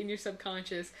around in your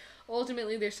subconscious.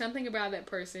 Ultimately, there's something about that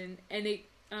person, and it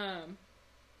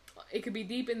could be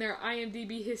deep in their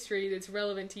IMDb history that's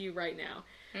relevant to you right now.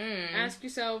 Ask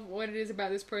yourself what it is about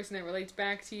this person that relates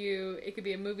back to you. It could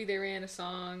be a movie they're in, a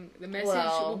song. The message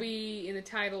will be in the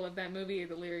title of that movie or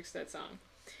the lyrics of that song.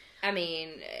 I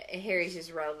mean, Harry's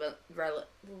just relevant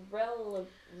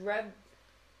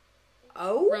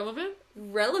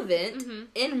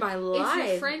in my life. If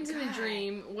your friends in a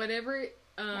dream, whatever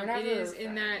it is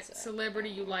in that celebrity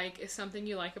you like is something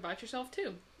you like about yourself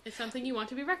too. It's something you want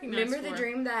to be recognized for. Remember the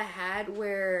dream that I had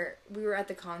where we were at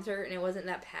the concert and it wasn't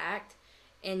that packed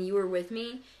and you were with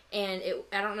me and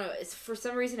I don't know, for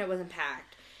some reason it wasn't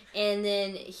packed. And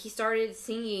then he started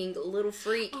singing Little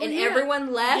Freak and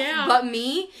everyone left but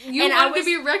me. You wanted to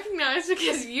be recognized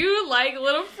because you like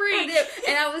Little Freak.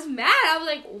 And I was mad. I was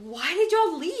like, why did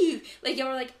y'all leave? Like, y'all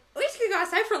were like, we just could go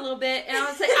outside for a little bit. And I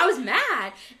was like, I was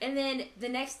mad. And then the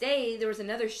next day there was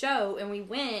another show and we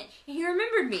went and he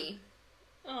remembered me.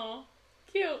 Oh,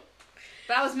 cute.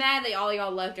 But I was mad that all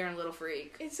y'all left during Little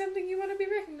Freak. It's something you want to be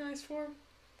recognized for.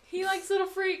 He likes Little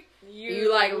Freak.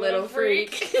 You like Little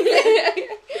Freak.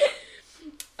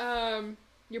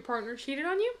 Your partner cheated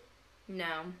on you?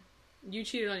 No. You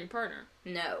cheated on your partner?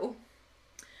 No.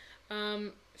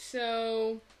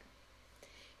 So,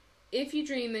 if you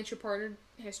dream that your partner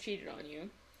has cheated on you,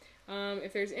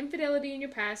 if there's infidelity in your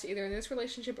past, either in this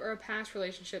relationship or a past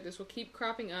relationship, this will keep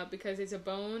cropping up because it's a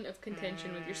bone of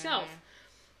contention with yourself.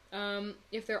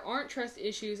 If there aren't trust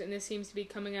issues and this seems to be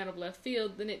coming out of left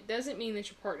field, then it doesn't mean that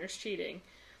your partner's cheating.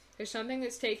 There's something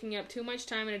that's taking up too much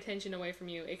time and attention away from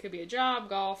you. It could be a job,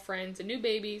 golf, friends, a new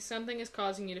baby. Something is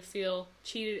causing you to feel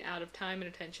cheated out of time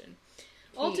and attention.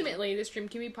 Ultimately, this dream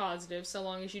can be positive so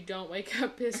long as you don't wake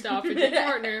up pissed off at your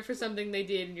partner for something they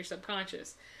did in your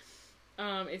subconscious.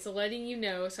 It's letting you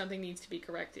know something needs to be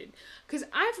corrected. Because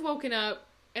I've woken up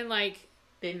and, like...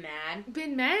 Been mad.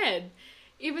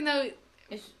 Even though,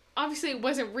 obviously, it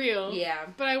wasn't real. Yeah.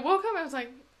 But I woke up and I was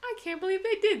like, I can't believe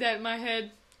they did that in my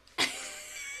head.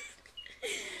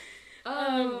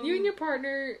 You and your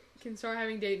partner can start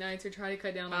having date nights or try to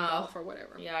cut down on golf or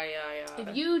whatever. Yeah.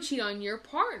 If you cheat on your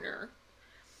partner,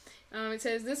 it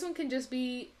says this one can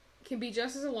be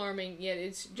just as alarming, yet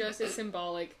it's just as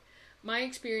symbolic. My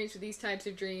experience with these types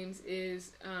of dreams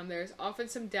is there's often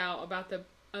some doubt about the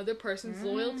other person's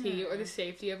loyalty or the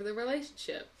safety of the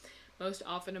relationship, most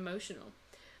often emotional.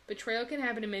 Betrayal can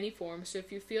happen in many forms, so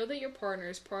if you feel that your partner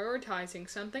is prioritizing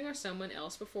something or someone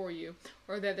else before you,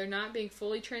 or that they're not being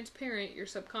fully transparent, your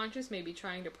subconscious may be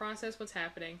trying to process what's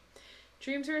happening.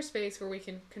 Dreams are a space where we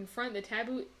can confront the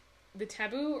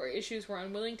taboo or issues we're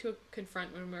unwilling to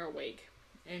confront when we're awake.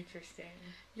 Interesting.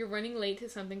 You're running late to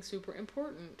something super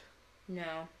important.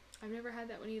 No. I've never had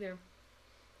that one either.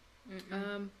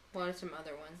 What are some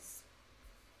other ones?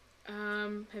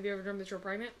 Have you ever dreamed that you're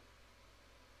pregnant?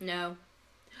 No.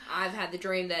 I've had the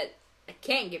dream that I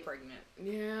can't get pregnant.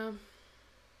 Yeah.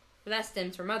 But that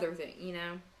stems from other things,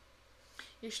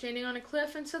 You're standing on a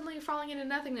cliff and suddenly you're falling into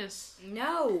nothingness.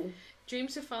 No.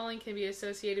 Dreams of falling can be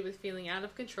associated with feeling out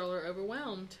of control or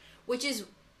overwhelmed. Which is...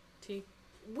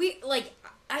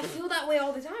 I feel that way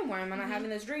all the time when I'm not having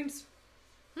those dreams.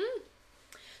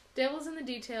 Devil's in the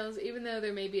details. Even though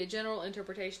there may be a general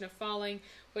interpretation of falling,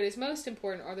 what is most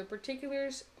important are the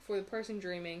particulars for the person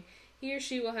dreaming. He or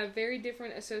she will have very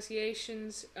different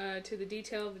associations to the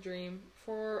detail of the dream.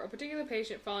 For a particular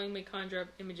patient, falling may conjure up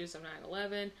images of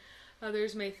 9/11.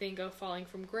 Others may think of falling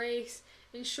from grace.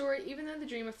 In short, even though the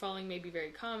dream of falling may be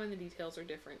very common, the details are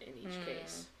different in each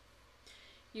case.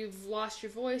 You've lost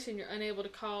your voice and you're unable to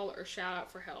call or shout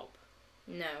out for help.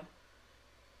 No.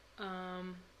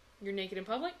 You're naked in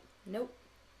public? Nope.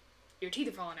 Your teeth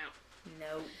are falling out?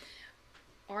 Nope.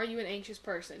 Are you an anxious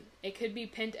person? It could be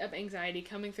pent-up anxiety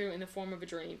coming through in the form of a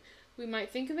dream. We might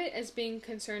think of it as being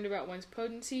concerned about one's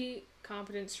potency,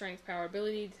 competence, strength, power,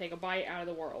 ability to take a bite out of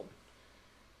the world.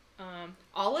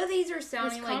 All of these are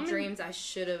sounding like dreams I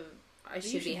should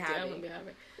be having.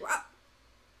 Well,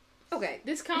 okay.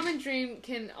 This common dream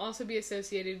can also be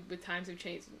associated with times of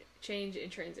change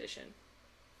and transition.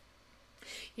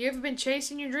 You ever been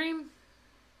chased in your dream?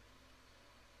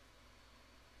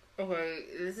 Okay,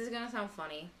 this is gonna sound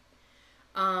funny.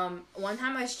 One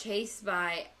time I was chased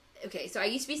by... Okay, so I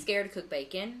used to be scared to cook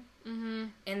bacon. Mm-hmm.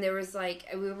 And there was,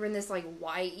 we were in this,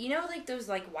 white... You know, those,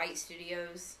 white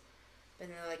studios? And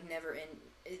they're, never in...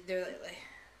 They're,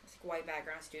 it's white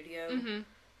background studio. Mm-hmm.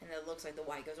 And it looks like the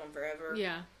white goes on forever.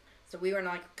 Yeah. So we were in,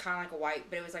 kind of like a white...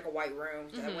 But it was, a white room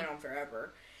that went on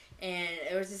forever. And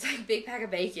it was this, big pack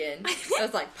of bacon. It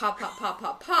was, pop, pop, pop,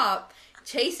 pop, pop,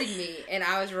 chasing me. And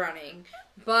I was running.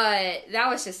 But that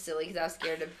was just silly because I was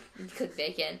scared to cook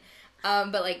bacon.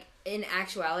 But, in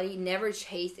actuality, never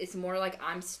chased. It's more like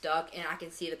I'm stuck and I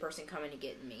can see the person coming to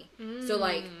get me. Mm. So,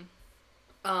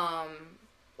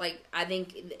 I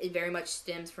think it very much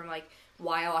stems from,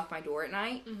 why I lock my door at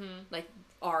night. Mm-hmm.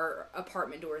 Our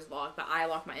apartment door is locked, but I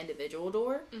lock my individual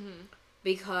door. Mm-hmm.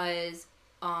 Because,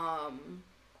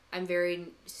 I'm very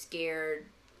scared.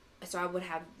 So I would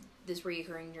have this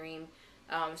recurring dream.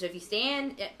 So if you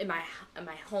stand in my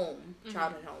home,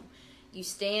 childhood home, you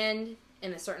stand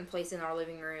in a certain place in our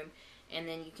living room, and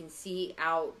then you can see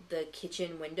out the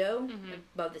kitchen window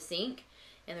above the sink,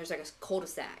 and there's a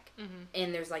cul-de-sac,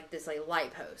 and there's this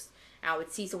light post. And I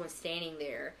would see someone standing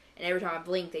there, and every time I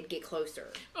blinked, they'd get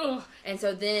closer. Oh. And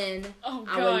so then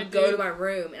I would go to my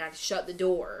room, and I'd shut the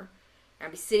door, and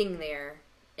I'd be sitting there,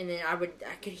 and then I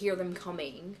could hear them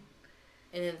coming,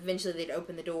 and then eventually they'd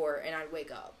open the door, and I'd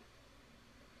wake up.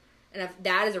 And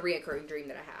that is a reoccurring dream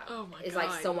that I have. Oh my God.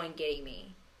 It's someone getting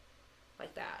me.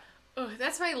 Like that. Oh,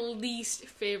 that's my least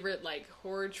favorite,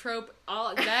 horror trope.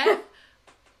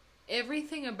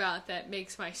 Everything about that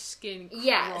makes my skin crawl.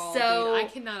 Yeah, so... Dude. I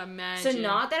cannot imagine. So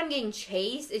not that I'm getting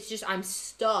chased, it's just I'm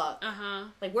stuck.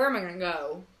 Uh-huh. Where am I going to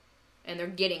go? And they're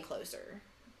getting closer.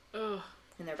 Ugh.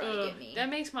 And they're about to get me. That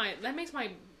makes my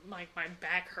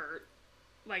back hurt.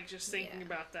 Just thinking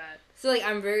about that. So,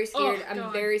 I'm very scared.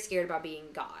 I'm very scared about being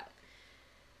got.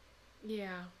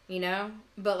 Yeah.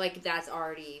 But, that's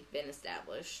already been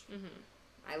established.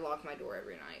 Mm-hmm. I lock my door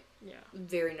every night. Yeah. I'm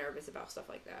very nervous about stuff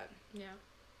like that. Yeah.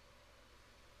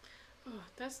 Oh,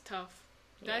 that's tough.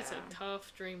 That's a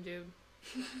tough dream, dude.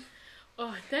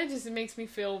 Oh, that just makes me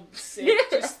feel sick.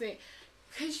 Just think.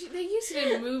 Because they use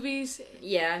it in movies.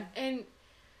 Yeah. And...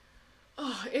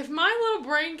 Oh, if my little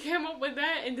brain came up with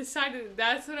that and decided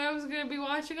that's what I was going to be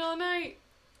watching all night.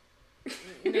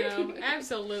 No,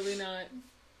 absolutely not.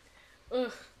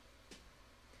 Ugh.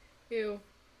 Ew.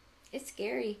 It's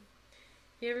scary.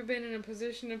 You ever been in a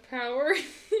position of power?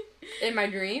 In my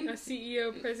dream? A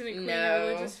CEO, president, queen, or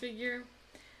religious figure?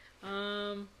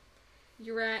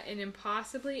 You're at an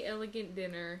impossibly elegant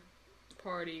dinner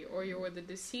party, or you're with a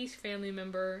deceased family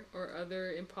member or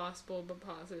other impossible but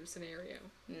positive scenario.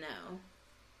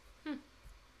 No.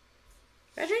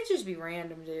 My dreams just be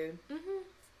random, dude.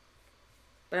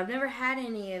 But I've never had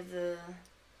any of the...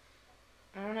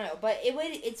 I don't know. But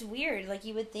it's weird. Like,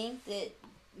 you would think that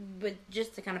with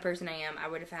just the kind of person I am, I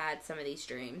would have had some of these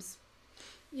dreams.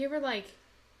 You ever, like,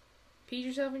 peed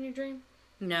yourself in your dream?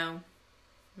 No.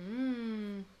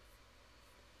 Being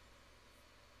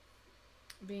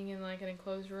in, like, an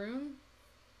enclosed room?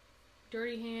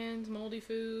 Dirty hands, moldy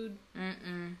food?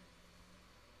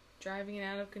 Driving an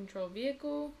out-of-control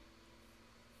vehicle?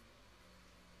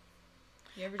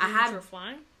 You ever dreamed you were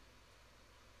flying?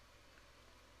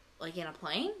 Like in a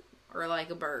plane? Or like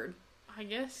a bird? I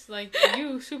guess, like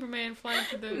you, Superman, flying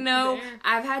to the No, the air.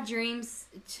 I've had dreams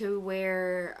to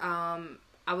where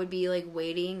I would be like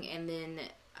waiting, and then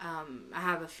I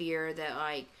have a fear that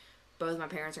like both my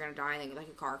parents are gonna die in like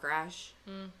a car crash,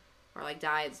 or like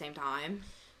die at the same time.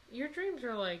 Your dreams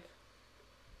are like,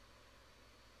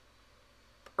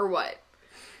 or what?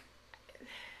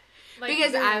 Like,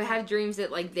 because I have dreams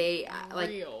that like they like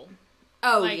real.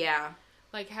 Oh like, yeah.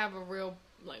 Like have a real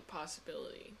like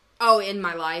possibility. Oh, in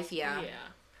my life, yeah. Yeah.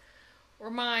 Or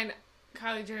mine,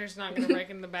 Kylie Jenner's not going to wreck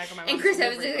in the back of my. And Chris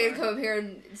Evans is going to come up here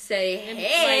and say, and,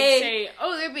 "Hey," like, say,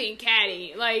 "Oh, they're being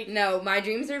catty." Like, no, my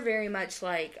dreams are very much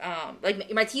like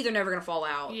my teeth are never going to fall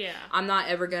out. Yeah. I'm not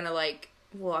ever going to like.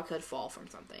 Well, I could fall from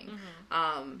something.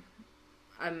 I'm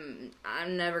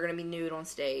never going to be nude on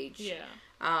stage. Yeah.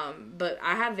 But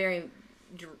I have very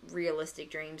realistic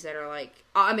dreams that are like,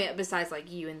 I mean, besides like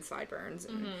you and sideburns,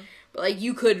 and, but like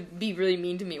you could be really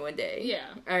mean to me one day. Yeah.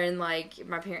 And like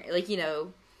my parent, like, you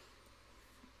know.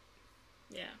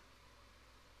 Yeah.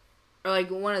 Or like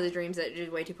one of the dreams that is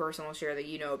way too personal to share that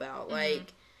you know about.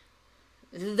 Like,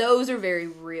 those are very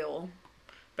real.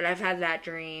 But I've had that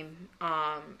dream.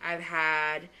 I've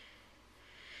had,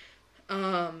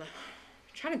 I'm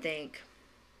trying to think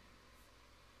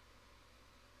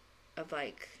of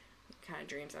like kind of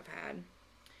dreams I've had.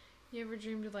 You ever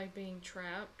dreamed of like being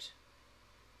trapped?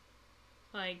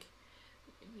 Like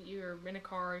you're in a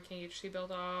car, you can't get your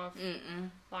seatbelt off,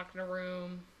 locked in a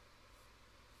room.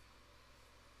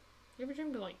 You ever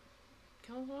dreamed of like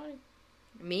killing somebody?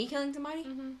 Me killing somebody?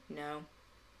 No.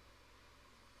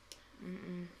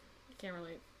 Can't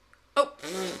relate. Oh.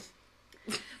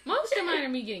 Most of mine are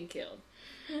me getting killed.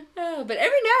 Oh, but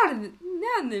every now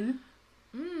and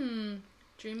then.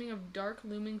 Dreaming of dark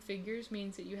looming figures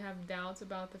means that you have doubts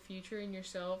about the future and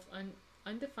yourself.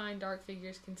 Undefined dark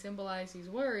figures can symbolize these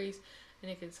worries,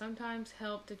 and it can sometimes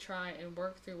help to try and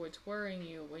work through what's worrying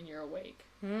you when you're awake.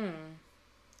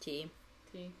 T.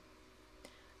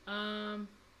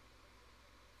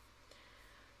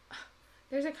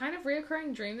 There's a kind of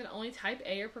reoccurring dream that only type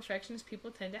A or perfectionist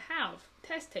people tend to have.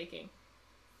 Test taking.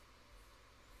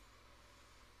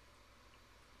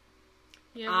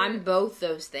 I'm both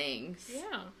those things.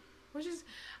 Yeah. Which is,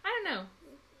 I don't know.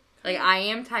 Like, I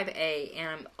am type A, and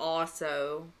I'm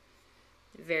also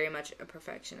very much a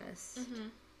perfectionist.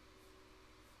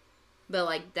 But,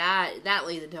 like, that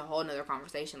leads into a whole nother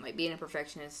conversation. Like, being a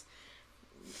perfectionist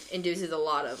induces a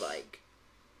lot of, like,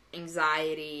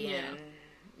 anxiety and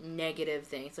negative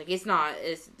things. Like, there's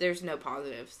no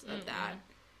positives of that.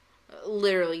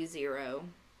 Literally zero.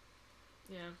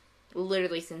 Yeah.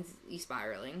 Literally since you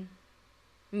spiraling.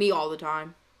 Me all the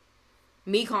time.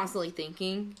 Me constantly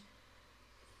thinking.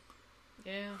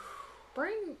 Yeah.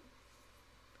 Your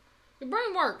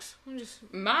brain works.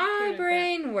 My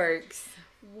brain works.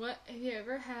 What, have you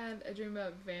ever had a dream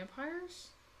about vampires?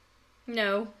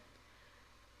 No.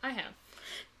 I have.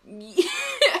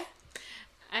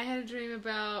 I had a dream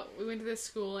about, we went to this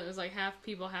school and it was like half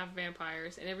people, half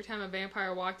vampires, and every time a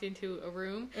vampire walked into a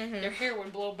room, their hair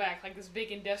would blow back, like this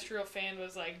big industrial fan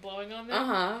was like blowing on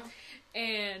them.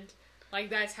 And like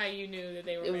that's how you knew that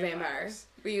they were vampires.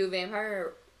 Were you a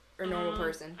vampire or normal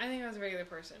person? I think I was a regular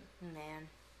person. Man,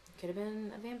 could have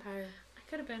been a vampire. I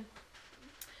could have been.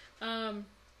 I'm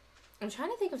trying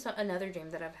to think of another dream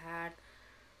that I've had.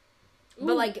 Ooh.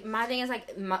 But like my thing is like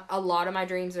a lot of my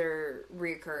dreams are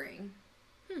reoccurring.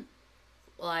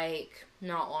 Like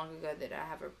not long ago that I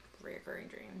have a reoccurring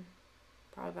dream.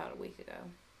 Probably about a week ago.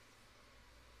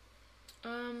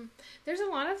 There's a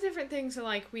lot of different things that,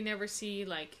 like, we never see,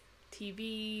 like,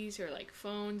 TVs or, like,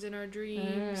 phones in our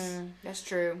dreams. That's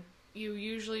true. You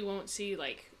usually won't see,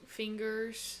 like,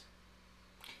 fingers.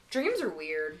 Dreams are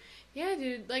weird. Yeah,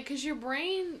 dude. Like, because your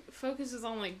brain focuses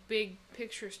on, like, big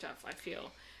picture stuff, I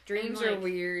feel. Dreams are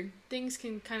weird. Things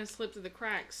can kind of slip through the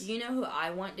cracks. You know who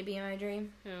I want to be in my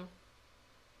dream? Who?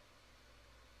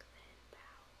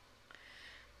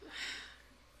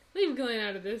 Leave Glenn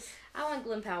out of this. I want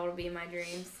Glen Powell to be in my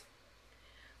dreams.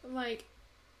 Like,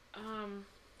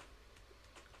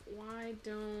 why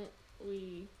don't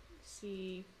we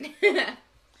see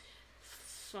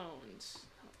phones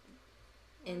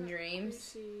in dreams? We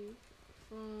see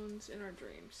phones in our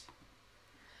dreams.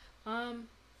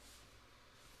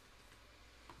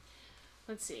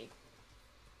 Let's see.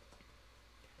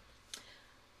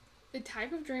 The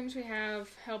type of dreams we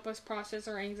have help us process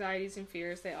our anxieties and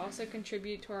fears. They also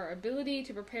contribute to our ability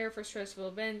to prepare for stressful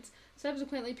events.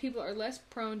 Subsequently, people are less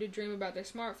prone to dream about their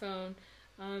smartphone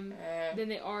than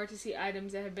they are to see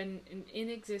items that have been in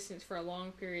existence for a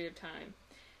long period of time.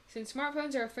 Since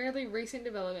smartphones are a fairly recent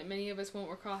development, many of us won't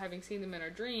recall having seen them in our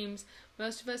dreams.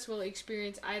 Most of us will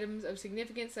experience items of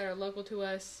significance that are local to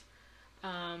us.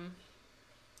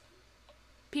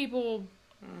 People,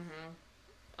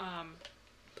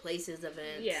 places,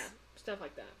 events. Yeah, stuff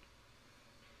like that.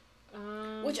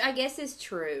 Which I guess is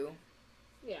true.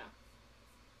 Yeah.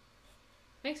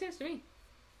 Makes sense to me.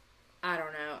 I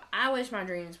don't know. I wish my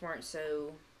dreams weren't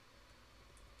so,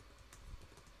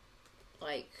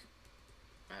 like,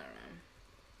 I don't know.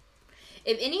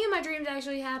 If any of my dreams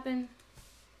actually happen,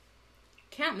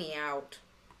 count me out.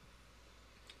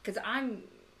 Because I'm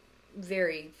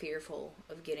very fearful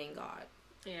of getting got.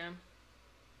 Yeah.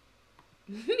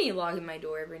 Me locking my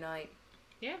door every night.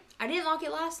 Yeah. I didn't lock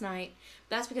it last night.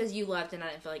 That's because you left and I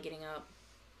didn't feel like getting up.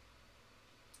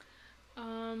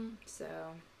 So.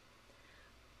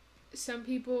 Some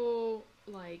people,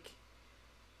 like,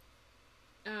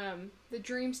 the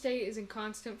dream state is in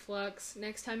constant flux.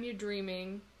 Next time you're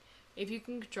dreaming, if you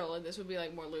can control it, this would be,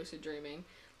 like, more lucid dreaming.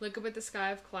 Look up at the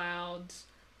sky of clouds.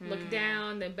 Look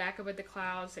down, then back up at the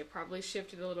clouds. They probably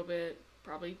shifted a little bit.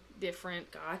 Probably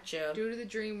different. Gotcha. Due to the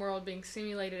dream world being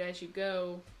simulated as you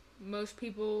go, most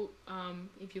people,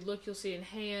 if you look, you'll see in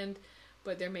hand,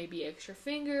 but there may be extra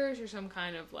fingers or some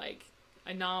kind of, like,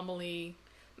 anomaly.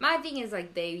 My thing is,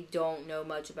 like, they don't know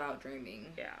much about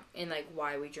dreaming. Yeah. And, like,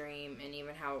 why we dream and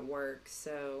even how it works,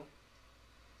 so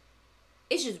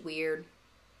it's just weird.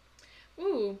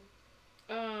 Ooh.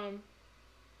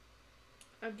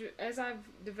 As I've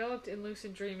developed in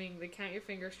lucid dreaming, the count your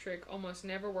fingers trick almost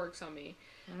never works on me.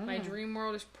 My dream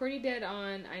world is pretty dead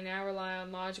on. I now rely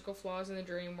on logical flaws in the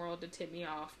dream world to tip me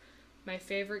off. My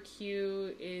favorite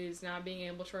cue is not being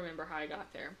able to remember how I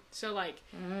got there. So, like,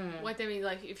 what that means,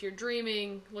 like, if you're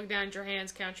dreaming, look down at your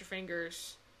hands, count your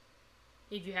fingers.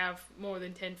 If you have more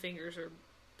than 10 fingers or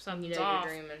something's off,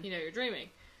 you know you're dreaming.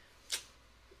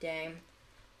 Dang.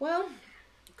 Well,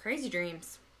 crazy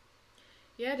dreams.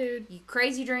 Yeah, dude.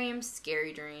 Crazy dreams,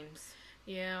 scary dreams.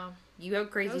 Yeah. You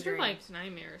have crazy dreams. Those are like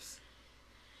nightmares.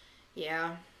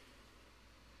 Yeah.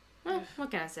 Well, what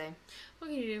can I say? What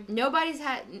can you do?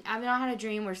 I've not had a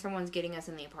dream where someone's getting us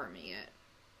in the apartment yet.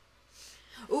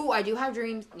 Ooh, I do have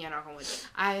dreams. Yeah, knock on wood.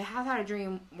 I have had a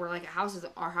dream where, like,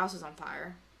 our house is on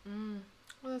fire.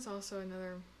 Well, that's also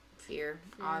another fear.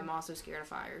 I'm also scared of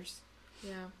fires.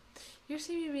 Yeah. You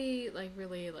seem to be, like,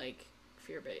 really, like,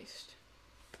 fear-based.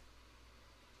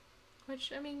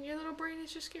 Which, I mean, your little brain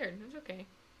is just scared. It's okay.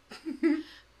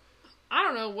 I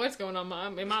don't know what's going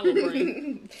on in my little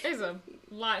brain. There's a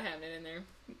lot happening in there.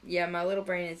 Yeah, my little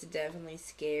brain is definitely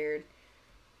scared.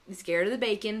 I'm scared of the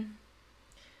bacon.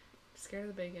 Scared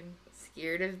of the bacon.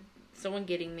 Scared of someone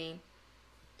getting me.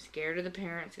 Scared of the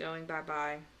parents going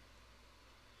bye-bye.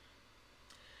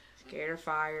 Scared of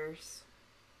fires.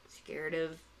 Scared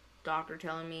of doctor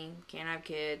telling me can't have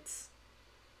kids.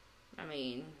 I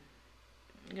mean,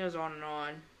 it goes on and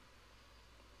on.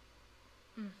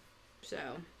 So,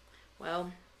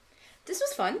 well, this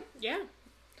was fun. Yeah.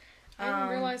 I didn't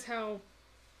realize how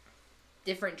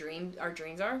different our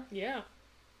dreams are. Yeah.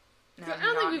 I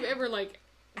don't think we've ever, like,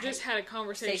 just had a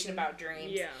conversation about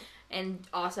dreams. Yeah. And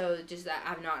also, just that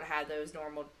I've not had those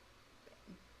normal...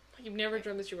 You've never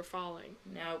dreamed that you were falling.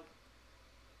 Nope.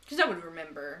 Because I would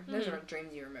remember. Those are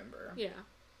dreams you remember. Yeah.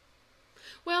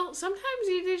 Well, sometimes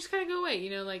they just kind of go away, you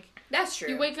know, like... That's true.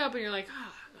 You wake up and you're like,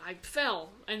 I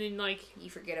fell. And then, like... You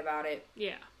forget about it.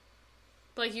 Yeah.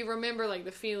 But, like, you remember, like,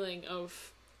 the feeling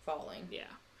of... falling. Yeah.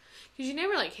 Because you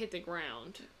never, like, hit the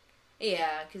ground.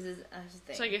 Yeah, because that's the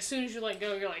thing. It's like, as soon as you let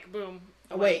go, you're like, boom.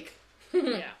 Awake.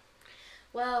 Yeah.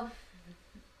 Well,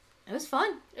 it was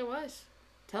fun. It was.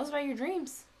 Tell us about your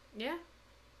dreams. Yeah.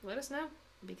 Let us know.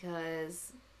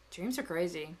 Because dreams are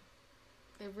crazy.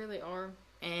 They really are.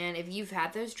 And if you've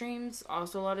had those dreams,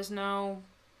 also let us know.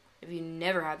 If you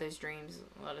never had those dreams,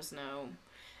 let us know.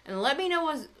 And let me know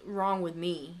what's wrong with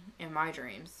me in my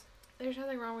dreams. There's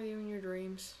nothing wrong with you in your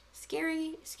dreams.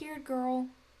 Scared girl.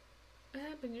 It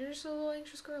happened. You're just a little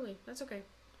anxious girly. That's okay.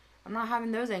 I'm not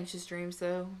having those anxious dreams,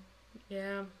 though.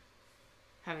 Yeah.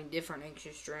 having different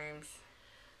anxious dreams.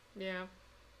 Yeah.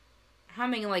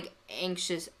 Having, like,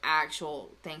 anxious,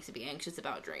 actual things to be anxious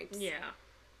about dreams. Yeah.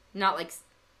 Not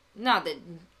that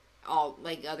all,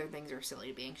 like, other things are silly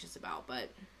to be anxious about, but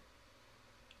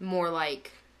more,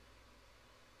 like,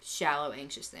 shallow,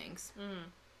 anxious things.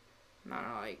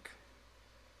 Not, like,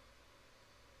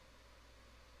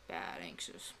 bad,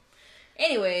 anxious.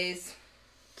 Anyways.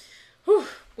 Whew,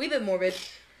 we've been morbid.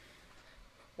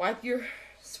 Wipe your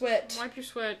sweat. Wipe your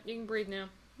sweat. You can breathe now.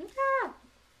 Yeah.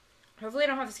 Hopefully I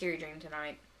don't have a scary dream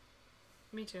tonight.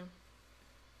 Me too.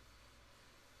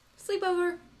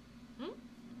 Sleepover.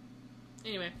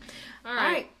 Anyway.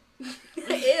 Alright.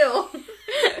 Ew.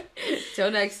 Till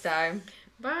next time.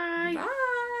 Bye. Bye.